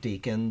and our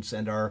deacons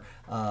and our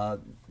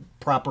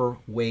proper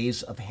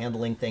ways of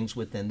handling things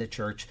within the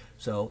church.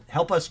 So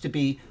help us to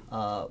be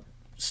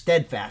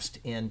steadfast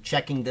in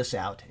checking this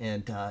out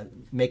and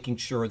making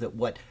sure that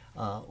what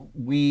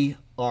we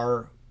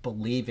are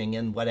believing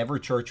in whatever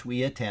church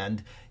we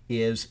attend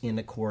is in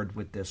accord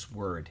with this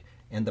word.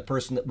 And the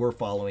person that we're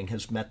following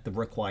has met the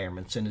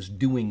requirements and is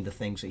doing the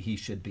things that he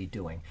should be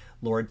doing.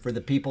 Lord, for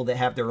the people that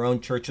have their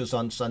own churches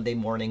on Sunday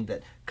morning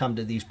that come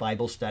to these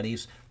Bible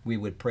studies, we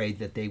would pray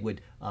that they would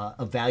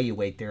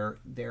evaluate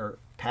their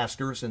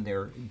pastors and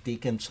their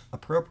deacons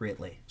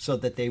appropriately so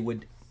that they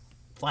would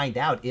find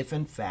out if,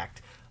 in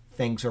fact,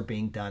 things are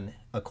being done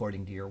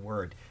according to your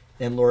word.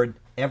 And Lord,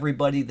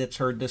 everybody that's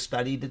heard this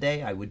study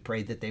today, I would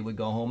pray that they would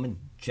go home and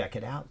check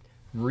it out.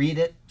 Read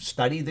it,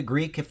 study the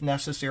Greek if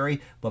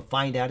necessary, but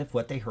find out if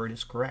what they heard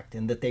is correct,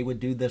 and that they would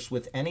do this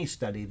with any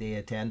study they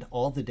attend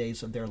all the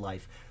days of their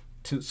life,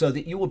 so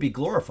that you will be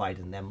glorified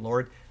in them,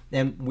 Lord.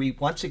 And we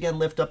once again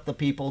lift up the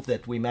people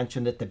that we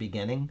mentioned at the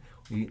beginning.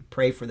 We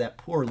pray for that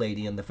poor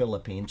lady in the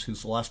Philippines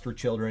who's lost her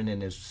children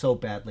and is so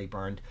badly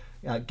burned.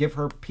 Give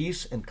her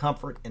peace and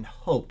comfort and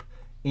hope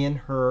in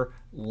her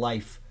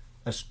life,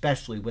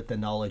 especially with the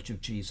knowledge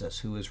of Jesus,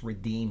 who has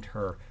redeemed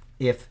her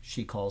if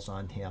she calls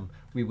on him.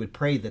 We would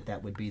pray that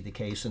that would be the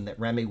case and that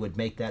Remy would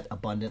make that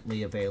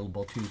abundantly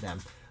available to them.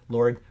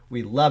 Lord,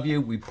 we love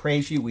you. We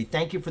praise you. We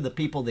thank you for the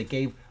people that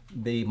gave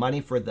the money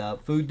for the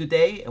food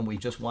today, and we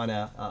just want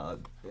to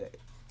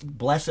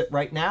bless it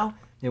right now.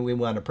 And we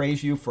want to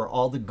praise you for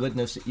all the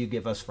goodness that you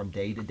give us from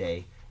day to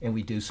day, and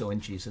we do so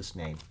in Jesus'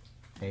 name.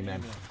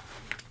 Amen.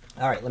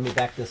 All right, let me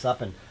back this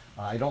up, and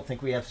I don't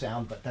think we have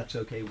sound, but that's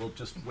okay. We'll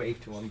just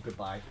wave to them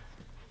goodbye.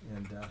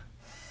 And